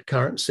fiat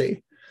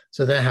currency.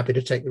 So they're happy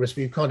to take the risk.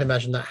 But you can't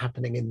imagine that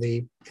happening in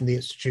the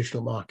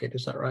institutional market.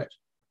 Is that right?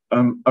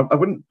 I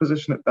wouldn't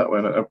position it that way.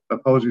 And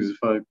apologies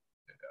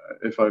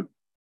if I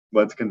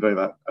led to convey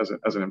that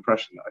as an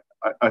impression.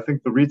 I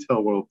think the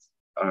retail world,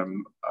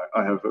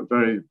 I have a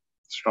very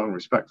strong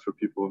respect for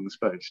people in the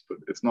space, but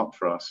it's not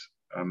for us.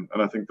 And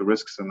I think the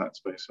risks in that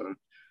space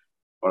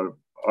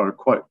are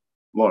quite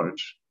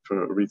large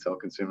for a retail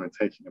consumer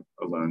taking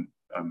a loan.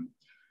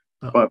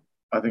 But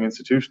I think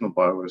institutional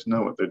borrowers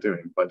know what they're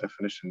doing. By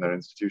definition, they're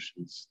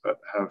institutions that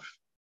have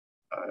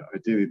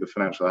ideally the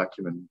financial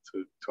acumen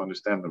to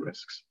understand the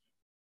risks.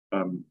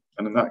 And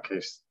in that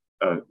case,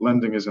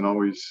 lending isn't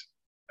always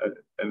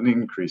an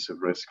increase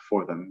of risk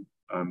for them.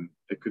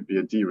 It could be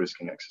a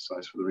de-risking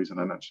exercise for the reason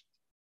I mentioned.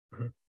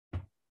 Mm-hmm.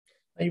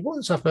 You brought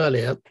this up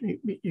earlier.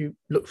 You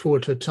look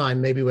forward to a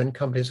time maybe when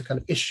companies are kind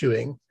of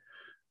issuing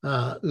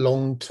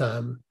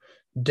long-term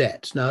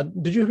debt. Now,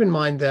 did you have in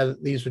mind there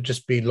that these would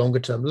just be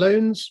longer-term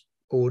loans,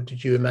 or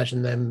did you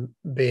imagine them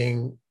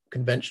being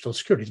conventional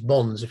securities,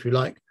 bonds, if you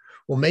like,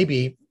 or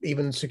maybe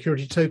even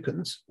security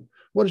tokens?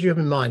 What did you have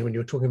in mind when you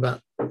were talking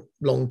about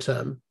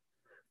long-term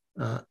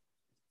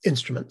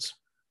instruments?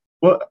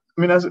 Well,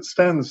 I mean, as it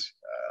stands,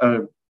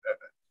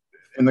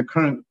 in the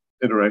current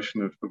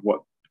iteration of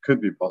what could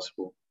be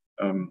possible,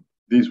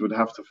 these would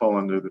have to fall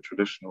under the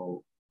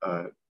traditional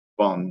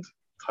bond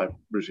type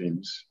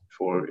regimes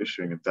for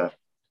issuing of debt,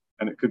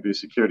 and it could be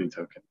a security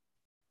token.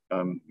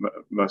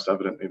 Most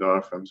evidently, there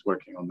are firms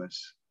working on this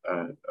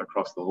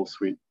across the whole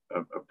suite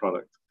of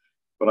product.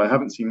 But I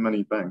haven't seen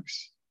many banks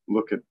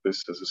look at this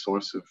as a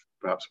source of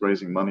perhaps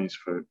raising monies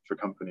for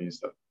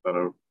companies that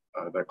are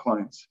their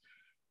clients.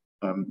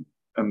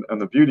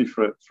 And the beauty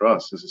for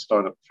us as a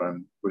startup firm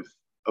with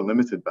a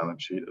limited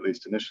balance sheet, at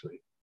least initially,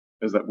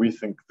 is that we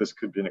think this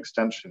could be an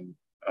extension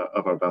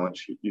of our balance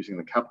sheet using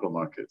the capital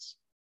markets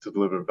to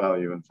deliver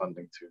value and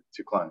funding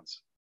to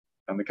clients.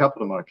 And the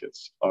capital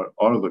markets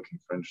are looking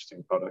for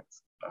interesting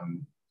products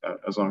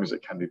as long as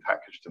it can be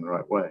packaged in the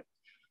right way.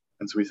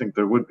 And so we think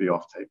there would be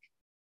offtake.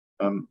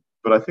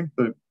 But I think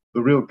the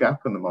real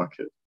gap in the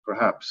market,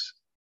 perhaps,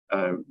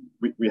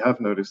 we have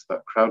noticed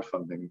that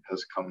crowdfunding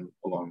has come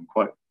along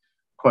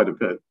quite a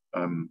bit.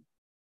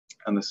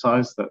 And the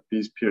size that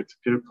these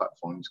peer-to-peer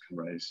platforms can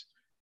raise,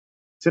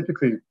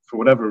 typically, for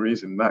whatever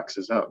reason,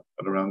 maxes out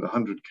at around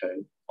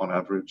 100K on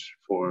average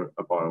for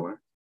a borrower.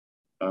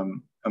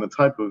 And the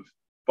type of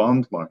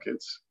bond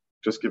markets,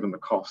 just given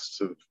the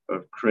costs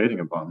of creating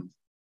a bond,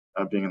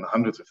 being in the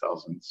hundreds of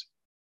thousands,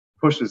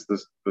 pushes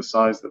the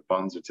size that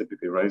bonds are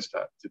typically raised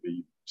at to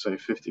be, say,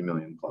 50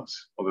 million plus,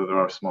 although there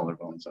are smaller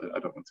bonds. I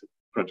don't want to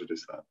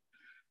prejudice that.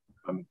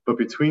 But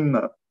between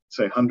that,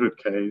 say,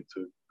 100K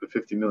to the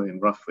 50 million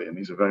roughly, and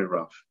these are very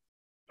rough,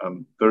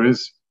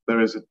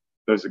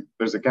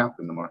 there's a gap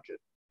in the market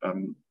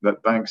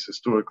that banks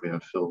historically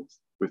have filled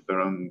with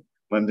their own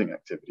lending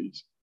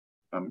activities.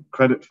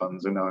 Credit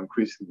funds are now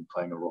increasingly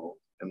playing a role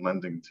in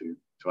lending to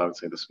I would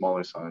say, the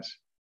smaller size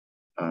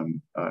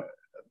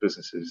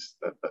businesses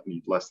that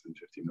need less than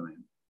 50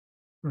 million.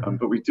 Mm-hmm.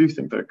 But we do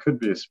think there could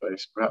be a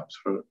space perhaps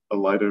for a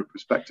lighter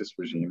prospectus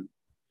regime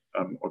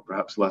or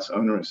perhaps less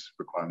onerous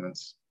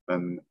requirements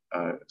than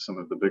some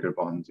of the bigger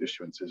bond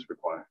issuances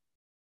require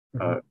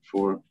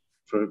for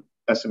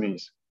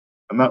SMEs.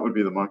 And that would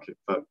be the market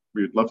that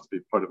we would love to be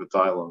part of a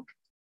dialogue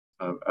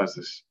as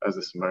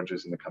this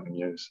emerges in the coming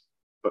years.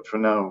 But for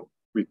now,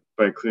 we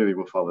very clearly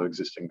will follow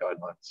existing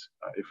guidelines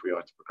if we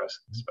are to progress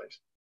in this space.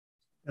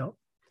 Yeah.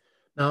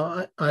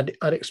 Now,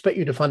 I'd expect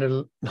you to find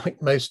it,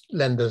 like most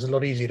lenders, a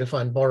lot easier to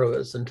find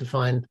borrowers than to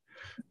find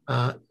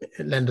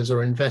lenders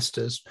or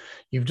investors.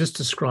 You've just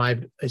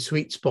described a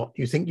sweet spot.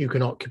 You think you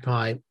can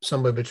occupy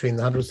somewhere between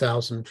the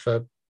 100,000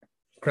 for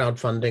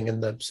crowdfunding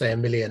and the, say,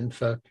 1 million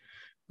for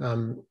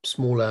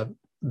smaller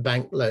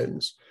bank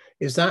loans.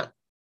 Is that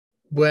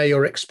where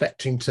you're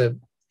expecting to,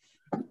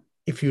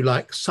 if you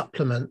like,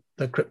 supplement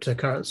the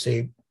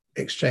cryptocurrency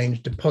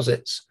exchange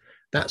deposits?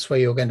 That's where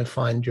you're going to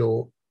find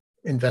your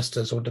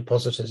investors or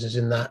depositors, is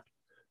in that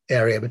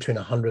area between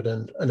 100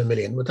 and 1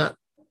 million. Would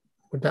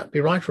that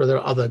be right, or are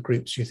there other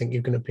groups you think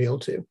you can appeal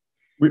to?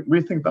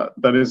 We think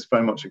that is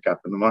very much a gap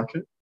in the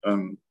market,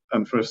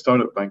 and for a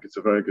startup bank, it's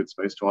a very good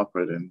space to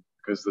operate in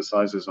because the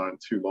sizes aren't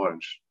too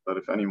large. That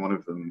if any one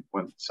of them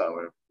went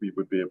sour, we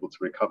would be able to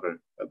recover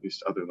at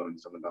least other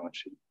loans on the balance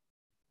sheet.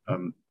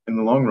 In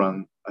the long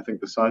run, I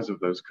think the size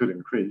of those could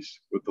increase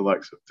with the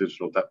likes of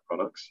digital debt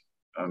products,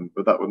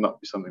 but that would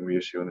not be something we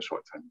issue in the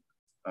short term.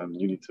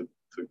 You need to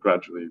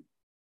gradually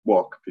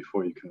walk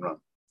before you can run.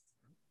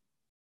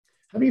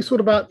 Have you thought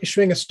about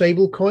issuing a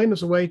stable coin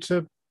as a way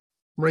to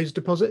raise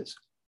deposits?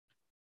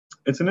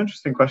 It's an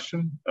interesting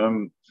question.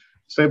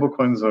 Stable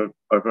coins are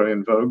very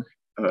in vogue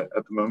at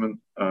the moment,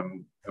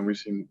 and we've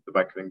seen the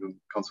Bank of England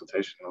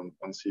consultation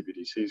on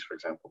CBDCs, for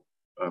example.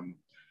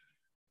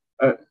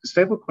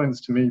 Stable coins,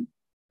 to me,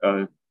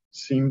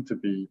 seem to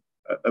be,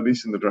 at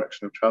least in the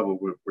direction of travel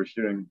we're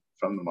hearing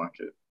from the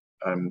market,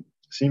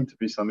 seem to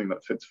be something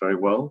that fits very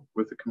well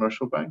with a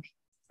commercial bank,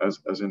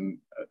 as in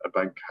a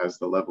bank has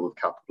the level of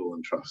capital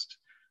and trust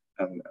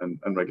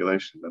and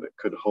regulation that it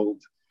could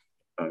hold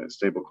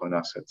stablecoin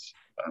assets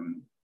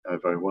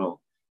very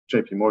well.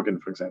 JP Morgan,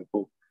 for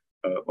example,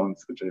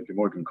 launched the JP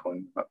Morgan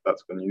coin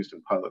that's been used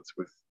in pilots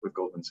with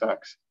Goldman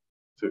Sachs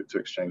to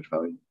exchange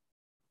value.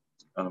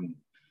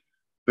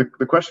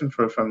 The question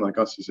for a firm like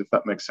us is if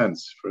that makes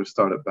sense for a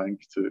startup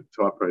bank to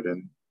operate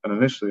in. And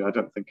initially, I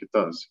don't think it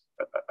does.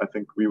 I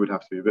think we would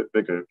have to be a bit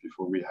bigger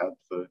before we had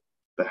the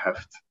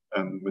heft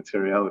and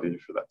materiality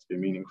for that to be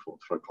meaningful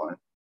for a client.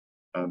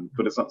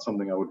 But it's not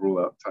something I would rule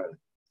out entirely.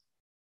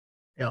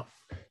 Yeah,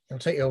 it'll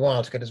take you a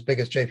while to get as big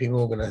as JP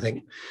Morgan, I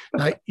think.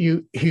 Now,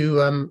 you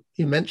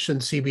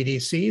mentioned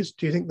CBDCs.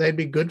 Do you think they'd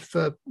be good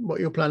for what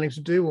you're planning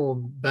to do, or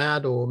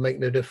bad, or make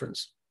no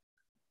difference?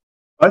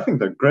 I think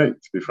they're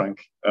great, to be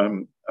frank.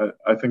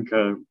 I think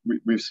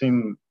we've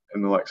seen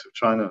in the likes of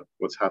China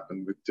what's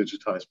happened with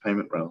digitized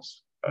payment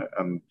rails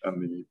and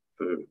the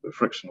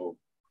frictional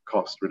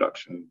cost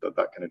reduction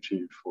that can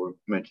achieve for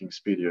making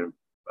speedier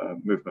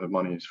movement of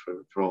monies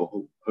for a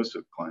whole host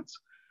of clients,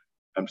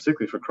 and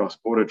particularly for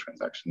cross-border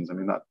transactions. I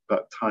mean,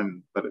 that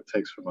time that it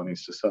takes for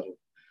monies to settle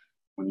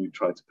when you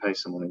try to pay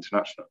someone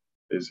international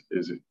is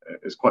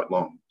quite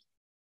long,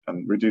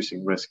 and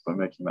reducing risk by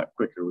making that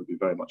quicker would be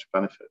very much a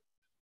benefit.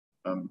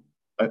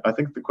 I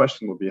think the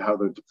question will be how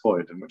they're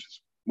deployed, and which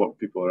is what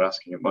people are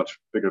asking at much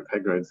bigger pay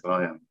grades than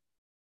I am.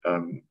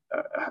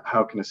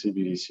 How can a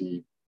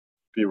CBDC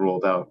be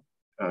rolled out?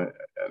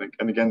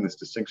 And again, this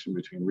distinction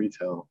between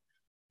retail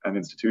and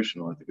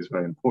institutional, I think, is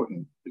very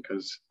important,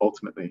 because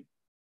ultimately,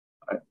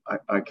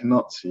 I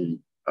cannot see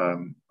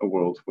a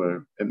world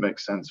where it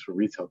makes sense for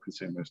retail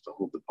consumers to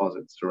hold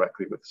deposits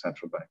directly with the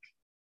central bank,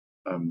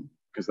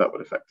 because that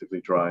would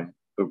effectively dry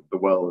the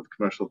well of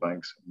commercial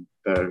banks and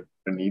their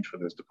need for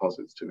those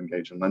deposits to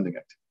engage in lending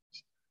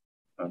activities.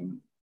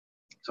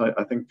 So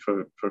I think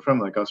for a firm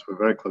like us, we're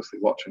very closely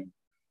watching,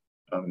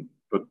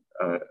 but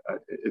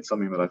it's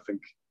something that I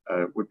think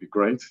would be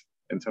great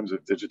in terms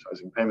of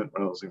digitizing payment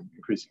rails and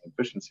increasing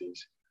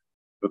efficiencies.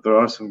 But there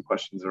are some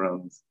questions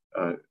around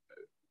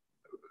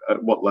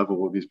at what level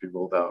will these be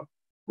rolled out,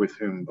 with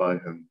whom, by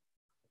whom,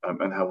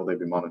 and how will they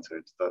be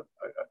monitored, that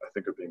I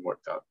think are being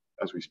worked out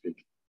as we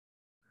speak.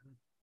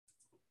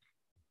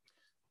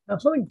 Now,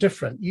 something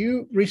different.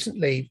 You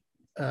recently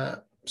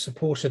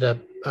supported a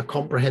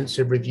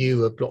comprehensive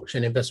review of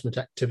blockchain investment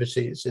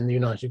activities in the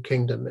United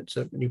Kingdom.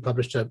 You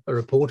published a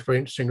report, a very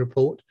interesting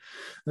report,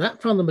 and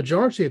that found the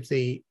majority of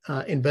the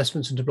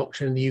investments into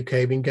blockchain in the UK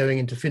have been going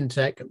into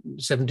fintech.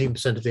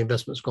 17% of the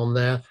investments gone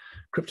there,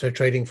 crypto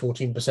trading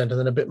 14%, and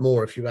then a bit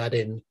more if you add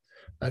in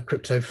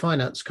crypto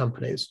finance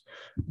companies.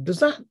 What does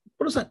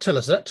that tell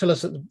us? Does that tell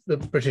us that the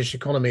British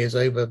economy is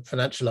over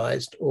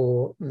financialized,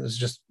 or is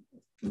just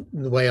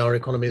the way our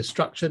economy is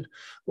structured,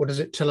 or does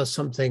it tell us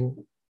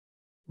something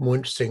more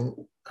interesting,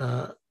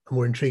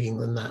 more intriguing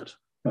than that?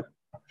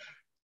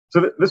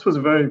 So this was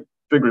a very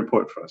big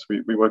report for us.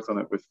 We worked on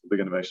it with the Big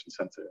Innovation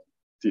Centre,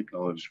 Deep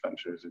Knowledge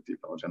Ventures, or Deep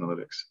Knowledge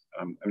Analytics.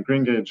 And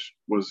Greengage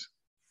was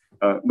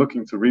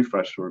looking to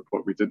refresh a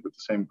report we did with the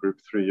same group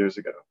 3 years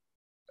ago,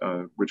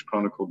 which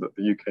chronicled that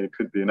the UK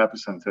could be an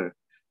epicenter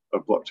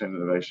of blockchain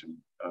innovation,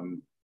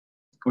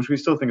 which we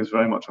still think is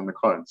very much on the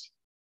cards.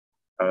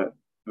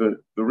 The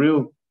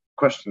real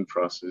question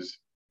for us is,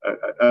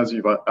 as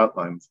you've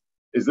outlined,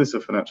 is this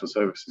a financial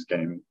services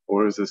game,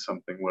 or is this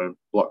something where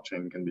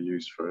blockchain can be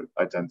used for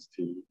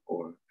identity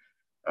or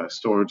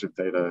storage of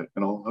data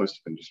in a whole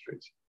host of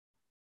industries?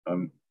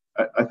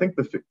 I think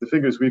the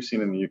figures we've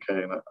seen in the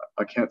UK, and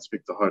I can't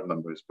speak to hard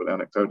numbers, but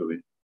anecdotally,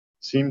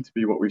 seem to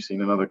be what we've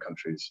seen in other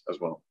countries as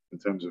well, in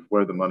terms of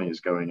where the money is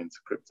going into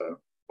crypto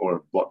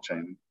or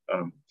blockchain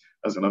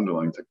as an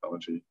underlying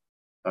technology,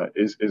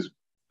 is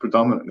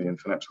predominantly in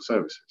financial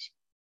services.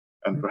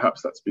 And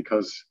perhaps that's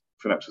because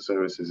financial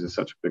services is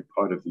such a big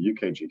part of the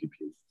UK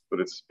GDP, but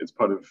it's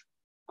part of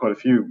quite a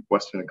few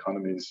Western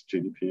economies'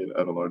 GDP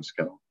at a large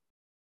scale.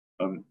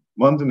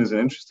 London is an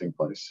interesting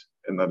place,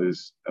 and that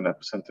is an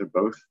epicenter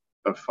both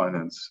of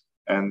finance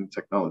and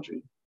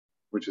technology,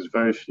 which is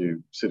very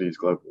few cities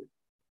globally.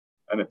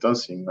 And it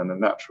does seem then a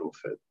natural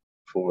fit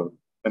for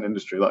an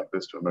industry like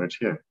this to emerge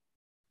here.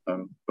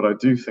 But I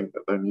do think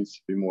that there needs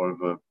to be more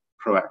of a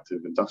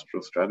proactive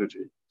industrial strategy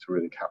to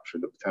really capture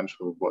the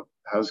potential of what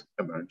has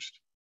emerged,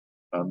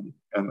 and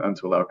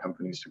to allow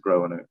companies to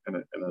grow in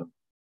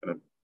a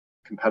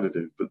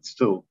competitive but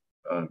still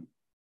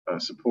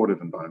supportive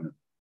environment.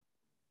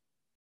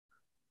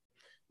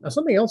 Now,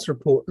 something else the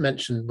report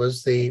mentioned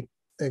was the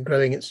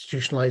growing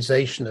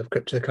institutionalization of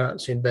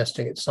cryptocurrency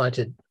investing. It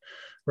cited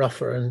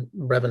Ruffer and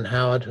Brevin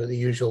Howard, who are the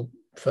usual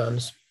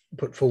firms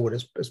put forward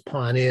as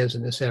pioneers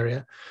in this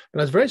area. But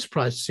I was very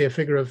surprised to see a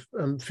figure of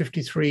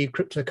 53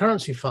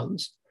 cryptocurrency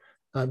funds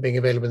being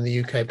available in the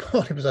UK,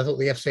 partly because I thought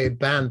the FCA had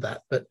banned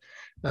that, but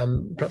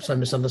perhaps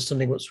I'm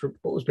misunderstanding what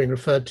was being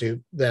referred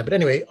to there. But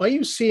anyway, are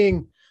you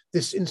seeing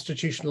this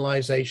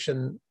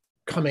institutionalization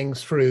coming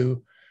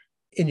through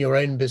in your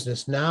own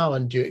business now,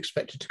 and do you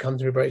expect it to come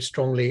through very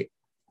strongly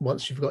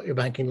once you've got your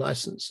banking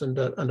license and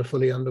are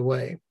fully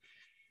underway?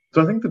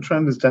 So I think the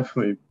trend is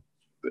definitely,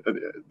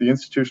 the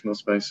institutional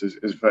space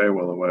is very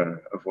well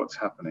aware of what's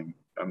happening.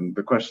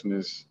 The question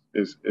is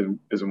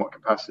in what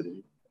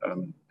capacity.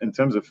 In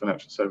terms of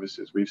financial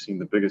services, we've seen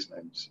the biggest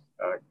names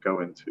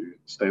go into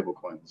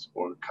stablecoins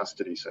or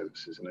custody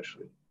services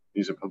initially.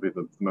 These are probably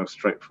the most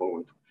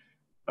straightforward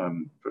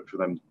for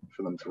them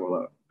to roll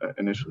out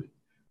initially.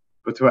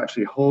 But to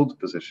actually hold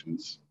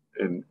positions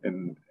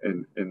in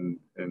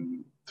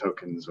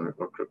tokens or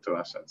crypto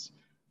assets,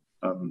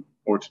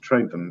 or to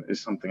trade them,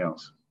 is something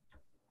else.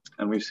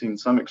 And we've seen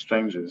some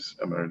exchanges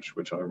emerge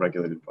which are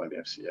regulated by the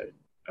FCA,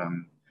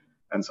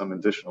 and some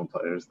additional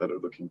players that are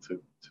looking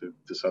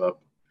to set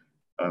up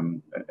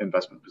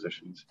investment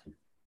positions.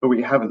 But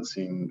we haven't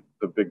seen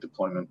the big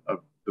deployment of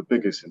the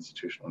biggest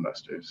institutional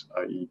investors,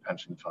 i.e.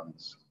 pension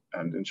funds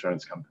and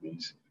insurance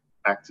companies,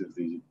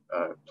 actively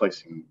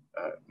placing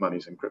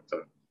monies in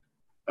crypto.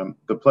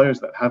 The players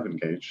that have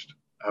engaged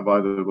have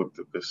either looked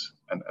at this,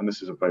 and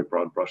this is a very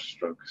broad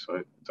brushstroke, so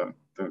I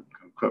don't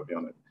quote me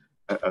on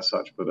it as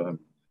such, but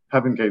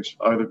have engaged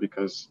either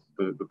because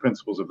the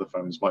principals of the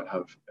firms might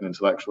have an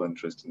intellectual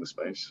interest in the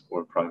space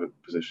or a private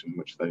position,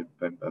 which they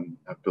then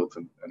have built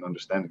an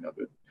understanding of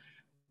it,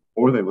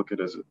 or they look at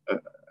it as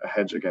a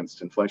hedge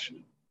against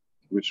inflation,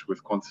 which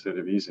with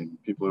quantitative easing,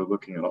 people are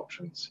looking at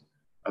options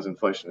as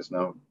inflation is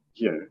now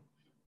here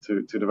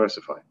to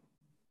diversify.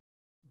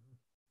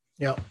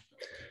 Yeah,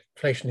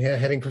 inflation here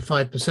heading for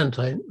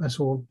 5%. I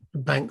saw the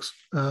banks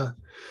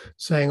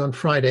saying on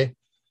Friday.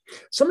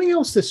 Something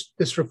else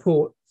this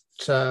report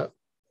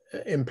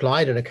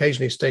implied and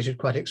occasionally stated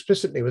quite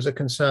explicitly was a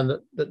concern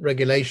that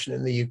regulation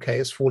in the UK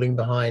is falling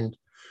behind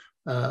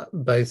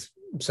both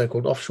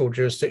so-called offshore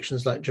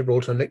jurisdictions like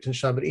Gibraltar and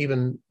Liechtenstein, but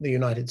even the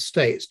United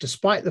States,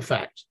 despite the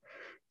fact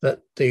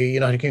that the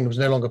United Kingdom is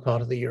no longer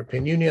part of the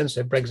European Union.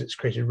 So Brexit's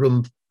created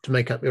room to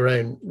make up your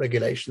own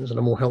regulations, and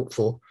a more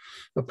helpful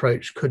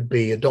approach could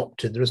be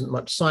adopted. There isn't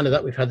much sign of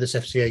that. We've had this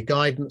FCA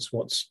guidance,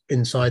 what's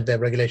inside their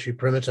regulatory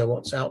perimeter,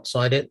 what's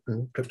outside it,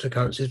 and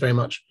cryptocurrency is very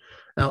much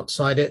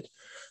outside it.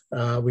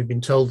 We've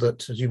been told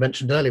that, as you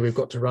mentioned earlier, we've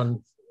got to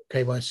run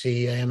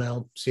KYC,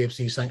 AML,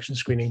 CFC sanction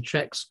screening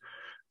checks.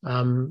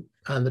 And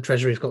the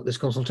Treasury's got this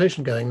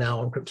consultation going now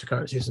on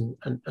cryptocurrencies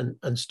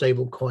and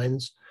stable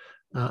coins,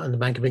 and the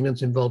Bank of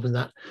England's involved in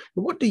that.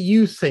 But what do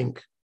you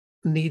think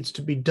needs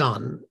to be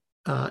done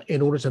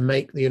in order to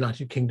make the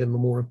United Kingdom a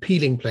more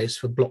appealing place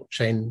for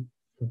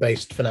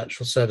blockchain-based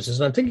financial services?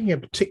 And I'm thinking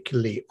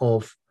particularly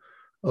of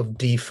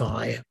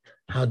DeFi,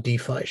 how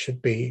DeFi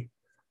should be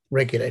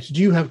regulated.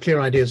 Do you have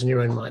clear ideas in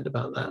your own mind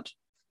about that?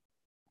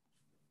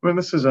 Well,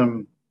 this is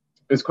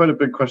it's quite a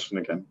big question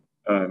again.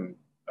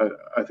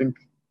 I think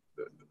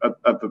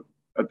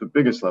at the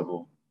biggest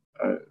level,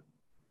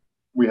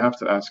 we have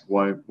to ask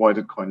why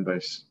did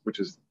Coinbase, which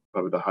is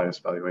probably the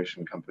highest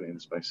valuation company in the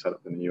space, set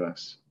up in the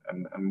US,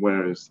 and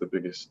where is the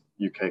biggest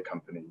UK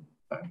company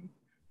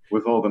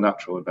with all the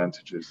natural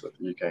advantages that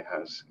the UK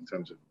has in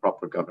terms of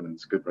proper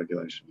governance, good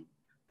regulation,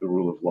 the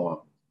rule of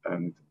law,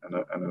 and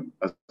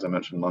as I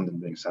mentioned, London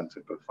being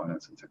centre of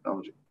finance and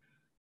technology.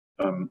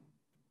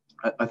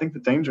 I think the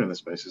danger in this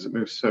space is it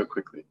moves so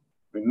quickly.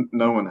 I mean,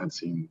 no one had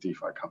seen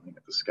DeFi coming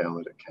at the scale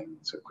that it came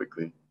so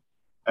quickly.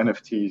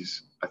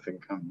 NFTs, I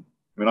think,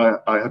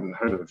 I hadn't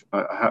heard of.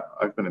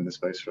 I've been in this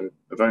space for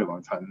a very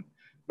long time,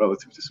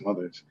 relative to some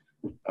others,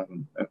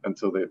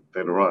 until they'd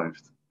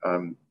arrived.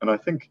 And I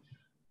think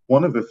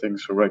one of the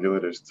things for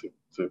regulators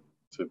to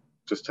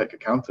just take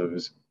account of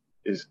is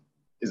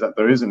that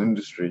there is an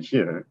industry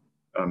here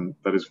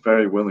that is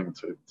very willing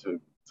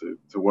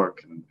to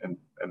work in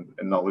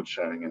knowledge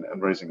sharing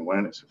and raising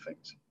awareness of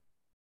things.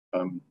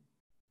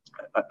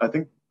 I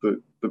think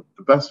the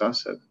best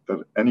asset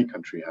that any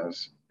country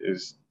has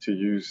is to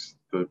use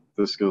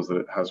the skills that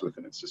it has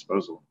within its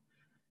disposal,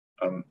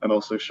 and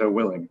also show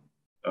willing.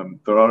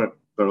 There are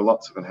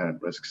lots of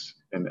inherent risks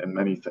in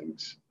many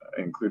things,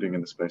 including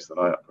in the space that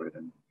I operate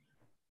in.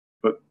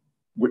 But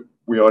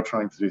we are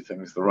trying to do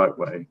things the right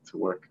way, to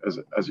work,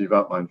 as you've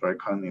outlined very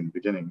kindly in the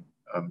beginning,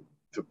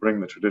 to bring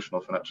the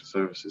traditional financial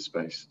services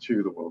space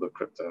to the world of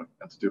crypto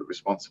and to do it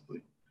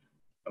responsibly.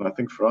 And I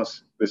think for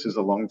us, this is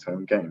a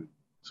long-term game.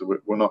 So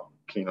we're not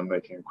keen on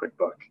making a quick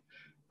buck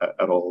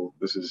at all.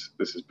 This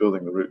is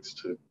building the roots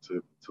to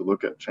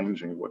look at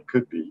changing what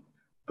could be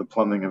the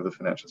plumbing of the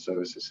financial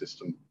services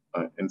system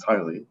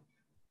entirely,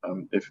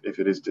 if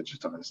it is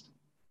digitized,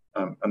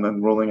 and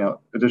then rolling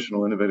out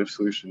additional innovative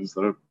solutions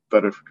that are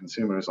better for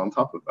consumers on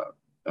top of that.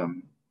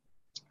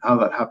 How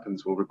that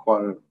happens will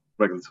require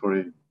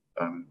regulatory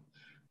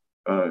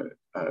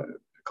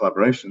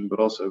collaboration, but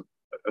also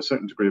a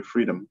certain degree of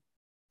freedom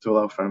to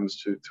allow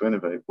firms to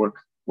innovate,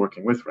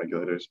 working with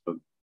regulators, but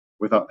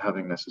without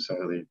having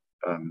necessarily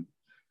an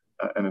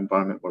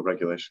environment where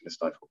regulation is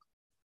stifled,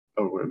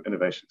 or where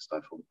innovation is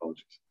stifled.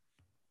 Apologies.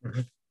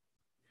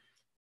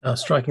 Mm-hmm.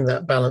 Striking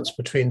that balance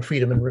between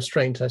freedom and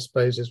restraint, I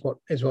suppose, is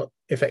what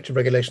effective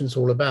regulation is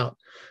all about.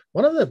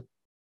 One of the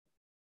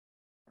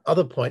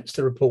other points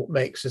the report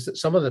makes is that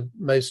some of the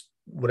most,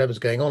 whatever's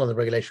going on the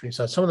regulatory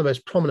side, some of the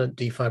most prominent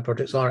DeFi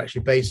projects are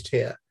actually based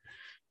here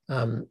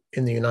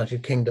in the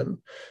United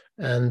Kingdom.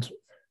 And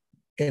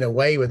in a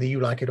way, whether you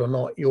like it or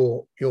not,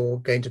 you're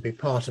going to be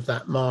part of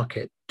that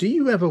market. Do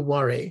you ever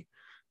worry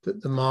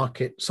that the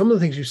market, some of the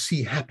things you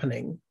see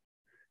happening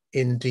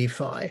in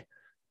DeFi,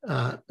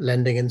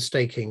 lending and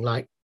staking,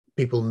 like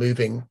people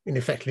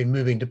effectively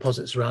moving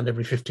deposits around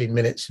every 15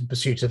 minutes in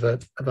pursuit of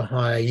a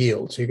higher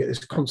yield, so you get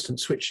this constant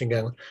switching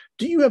going on.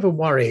 Do you ever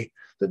worry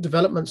that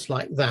developments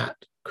like that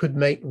could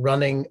make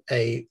running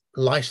a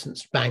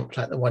licensed bank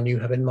like the one you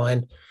have in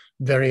mind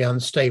very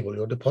unstable?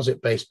 Your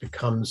deposit base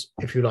becomes,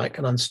 if you like,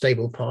 an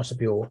unstable part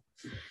of your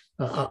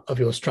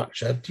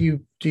structure. Do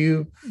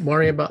you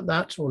worry about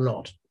that or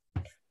not?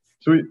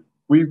 So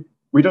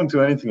we don't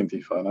do anything in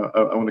DeFi, and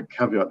I want to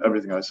caveat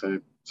everything I say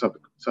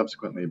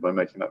subsequently by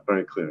making that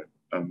very clear.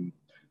 And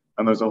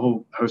there's a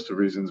whole host of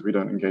reasons we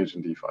don't engage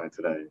in DeFi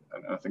today,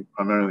 and I think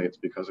primarily it's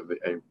because of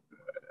the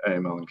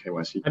AML and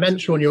KYC. I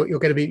meant, Sean,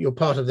 you're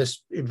part of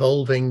this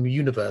evolving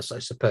universe, I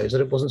suppose.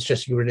 That it wasn't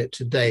just you were in it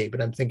today,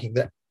 but I'm thinking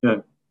that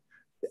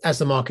as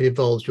the market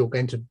evolves, you're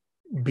going to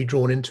be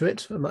drawn into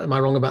it. Am I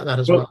wrong about that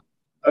as well?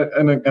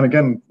 And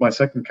again, my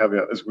second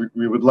caveat is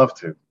we would love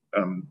to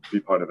be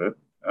part of it.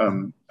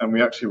 And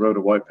we actually wrote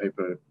a white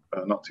paper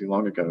not too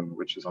long ago,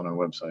 which is on our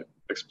website,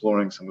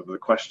 exploring some of the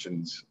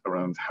questions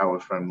around how a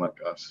firm like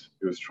us,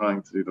 who is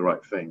trying to do the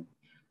right thing,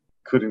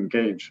 could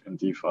engage in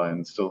DeFi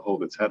and still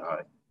hold its head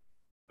high.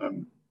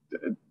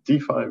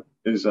 DeFi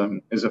is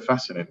a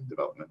fascinating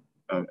development,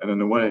 and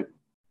in a way,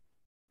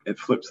 it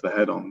flips the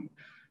head on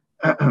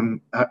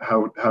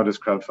how does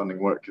crowdfunding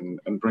work,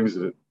 and brings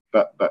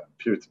that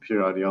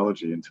peer-to-peer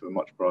ideology into a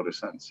much broader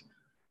sense.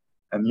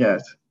 And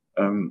yet,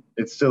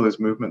 it still is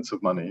movements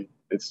of money.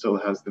 It still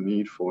has the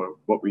need for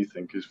what we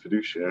think is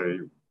fiduciary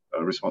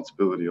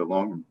responsibility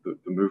along the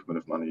movement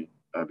of money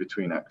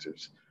between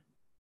actors.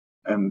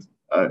 And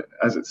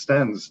as it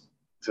stands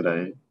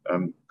today,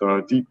 there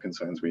are deep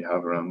concerns we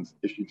have around,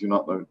 if you do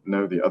not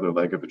know the other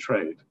leg of a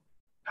trade,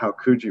 how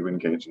could you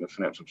engage in a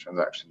financial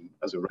transaction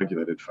as a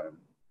regulated firm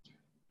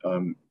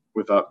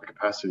without the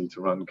capacity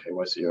to run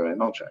KYC or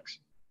AML checks?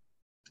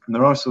 And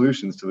there are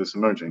solutions to this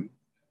emerging.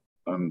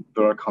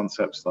 There are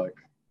concepts like,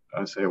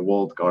 say, a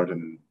walled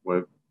garden,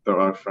 where there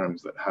are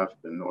firms that have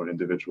been, or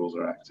individuals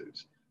or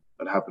actors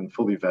that have been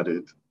fully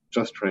vetted,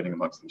 just trading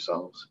amongst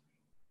themselves.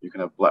 You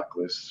can have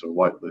blacklists or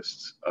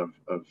whitelists of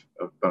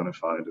bona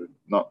fide or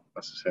not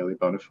necessarily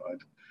bona fide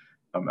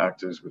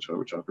actors which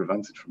are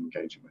prevented from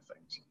engaging with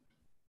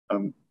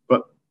things.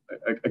 But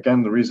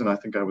again, the reason I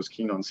think I was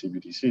keen on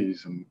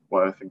CBDCs, and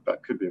why I think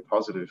that could be a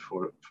positive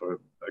for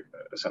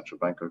a central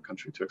bank or a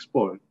country to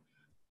explore,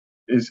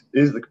 is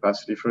the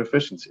capacity for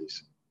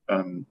efficiencies.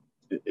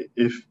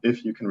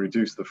 If you can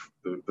reduce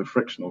the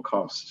frictional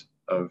cost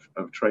of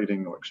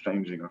trading or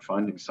exchanging or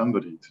finding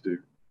somebody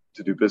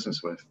to do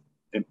business with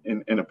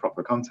in a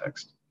proper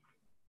context,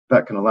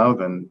 that can allow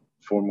then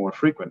for more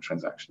frequent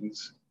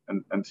transactions.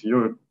 And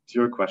to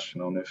your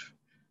question on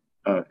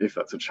if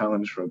that's a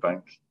challenge for a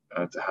bank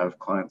to have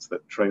clients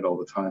that trade all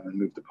the time and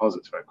move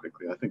deposits very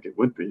quickly, I think it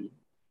would be.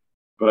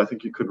 But I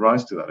think you could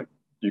rise to that.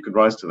 You could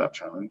rise to that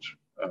challenge,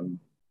 and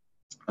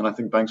I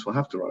think banks will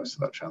have to rise to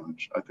that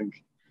challenge. I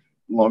think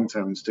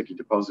long-term sticky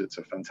deposits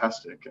are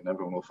fantastic, and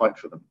everyone will fight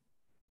for them.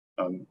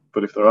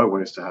 But if there are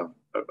ways to have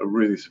a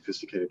really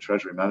sophisticated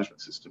treasury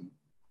management system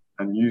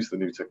and use the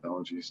new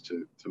technologies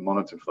to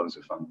monitor flows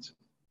of funds,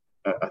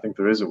 I think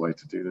there is a way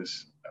to do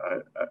this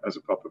as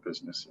a proper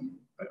business, and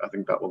I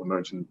think that will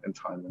emerge in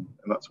time, and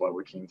that's why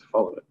we're keen to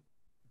follow it.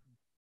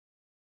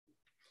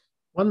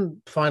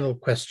 One final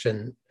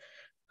question,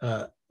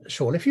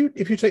 Sean. If you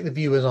take the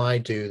view as I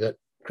do that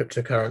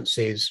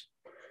cryptocurrencies,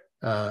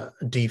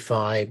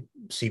 DeFi,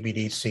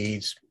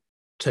 CBDCs,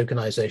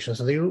 tokenization,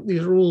 so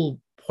these are all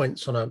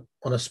points on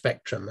a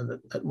spectrum, and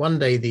that one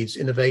day these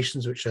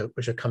innovations which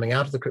are coming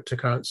out of the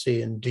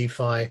cryptocurrency and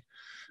DeFi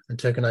and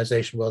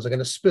tokenization worlds are going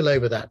to spill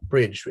over that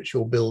bridge which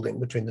you're building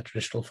between the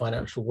traditional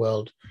financial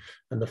world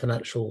and the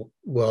financial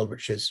world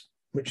which is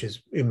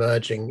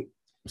emerging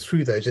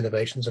through those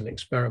innovations and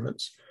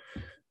experiments.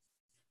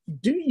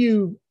 Do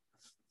you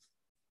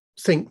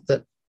think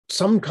that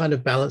some kind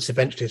of balance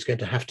eventually is going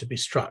to have to be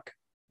struck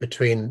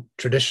between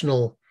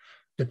traditional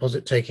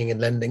deposit taking and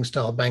lending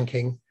style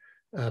banking,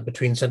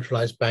 between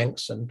centralized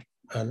banks and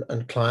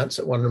clients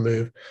at one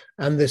remove,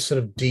 and this sort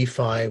of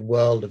DeFi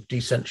world of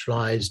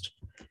decentralized,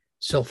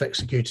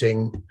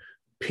 self-executing,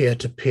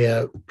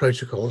 peer-to-peer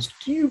protocols?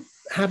 Do you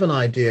have an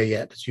idea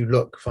yet, as you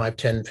look 5,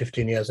 10,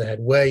 15 years ahead,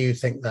 where you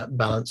think that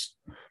balance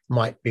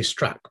might be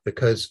struck?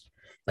 Because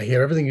I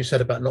hear everything you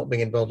said about not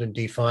being involved in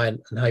DeFi and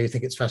how you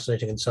think it's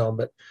fascinating and so on,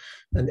 but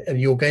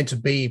and you're going to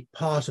be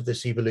part of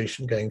this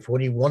evolution going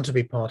forward. You want to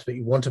be part of it.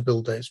 You want to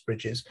build those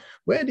bridges.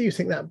 Where do you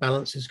think that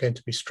balance is going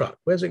to be struck?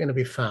 Where's it going to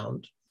be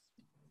found?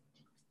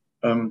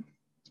 I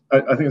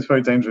think it's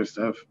very dangerous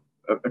to have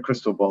a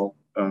crystal ball,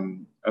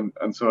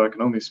 and so I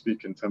can only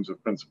speak in terms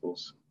of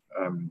principles.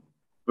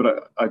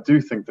 But I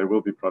do think there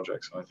will be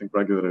projects, and I think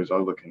regulators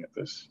are looking at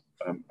this,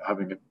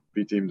 having it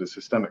be deemed a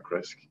systemic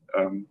risk.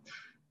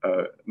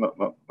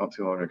 Not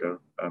too long ago,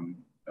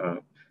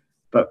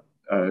 that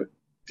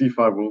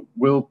DeFi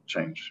will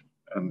change,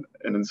 and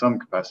in some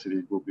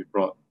capacity will be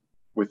brought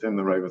within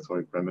the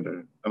regulatory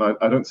perimeter. And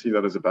I don't see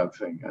that as a bad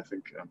thing. I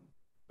think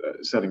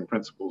setting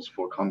principles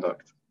for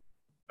conduct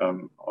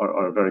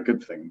are a very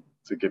good thing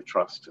to give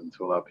trust and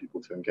to allow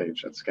people to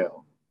engage at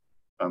scale.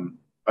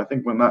 I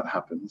think when that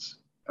happens,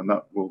 and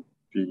that will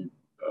be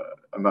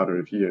a matter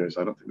of years,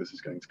 I don't think this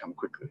is going to come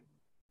quickly.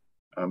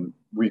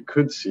 We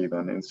could see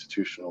then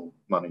institutional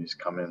monies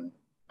come in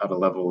at a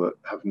level that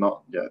have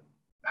not yet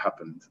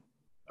happened,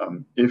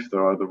 if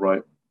there are the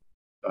right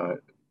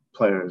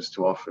players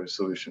to offer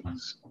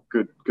solutions,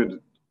 good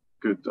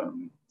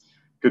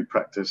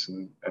practice,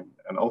 and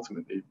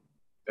ultimately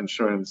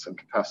insurance and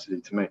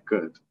capacity to make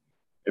good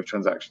if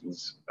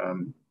transactions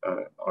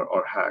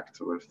are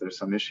hacked, or if there's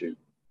some issue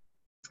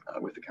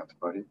with the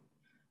counterparty.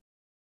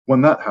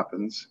 When that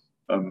happens,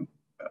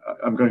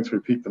 I'm going to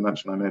repeat the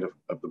mention I made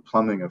of the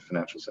plumbing of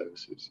financial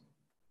services.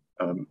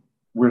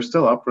 We're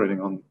still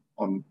operating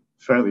on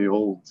fairly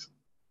old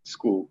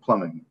school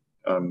plumbing,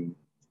 in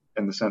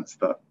the sense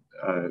that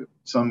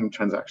some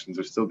transactions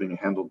are still being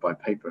handled by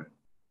paper,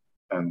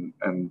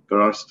 and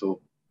there are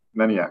still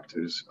many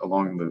actors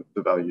along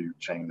the value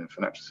chain of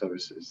financial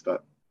services that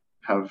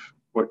have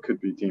what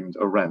could be deemed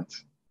a rent,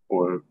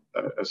 or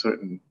a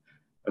certain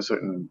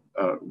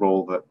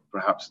role that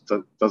perhaps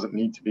doesn't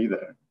need to be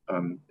there,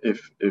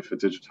 if a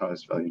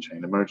digitized value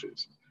chain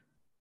emerges.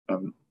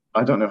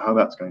 I don't know how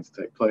that's going to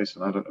take place,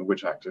 and I don't know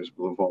which actors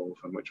will evolve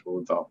and which will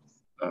adopt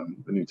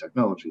the new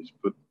technologies.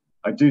 But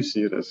I do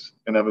see it as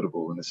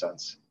inevitable in the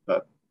sense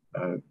that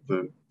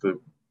the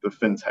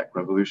fintech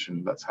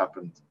revolution that's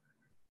happened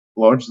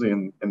largely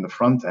in the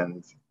front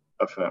end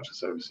of financial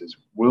services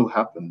will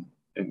happen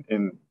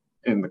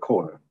in the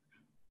core.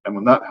 And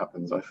when that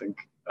happens, I think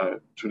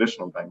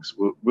traditional banks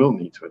will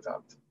need to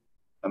adapt.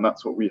 And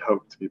that's what we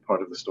hope to be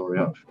part of the story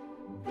of.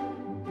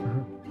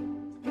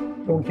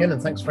 Sean Kiernan,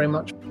 thanks very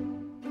much.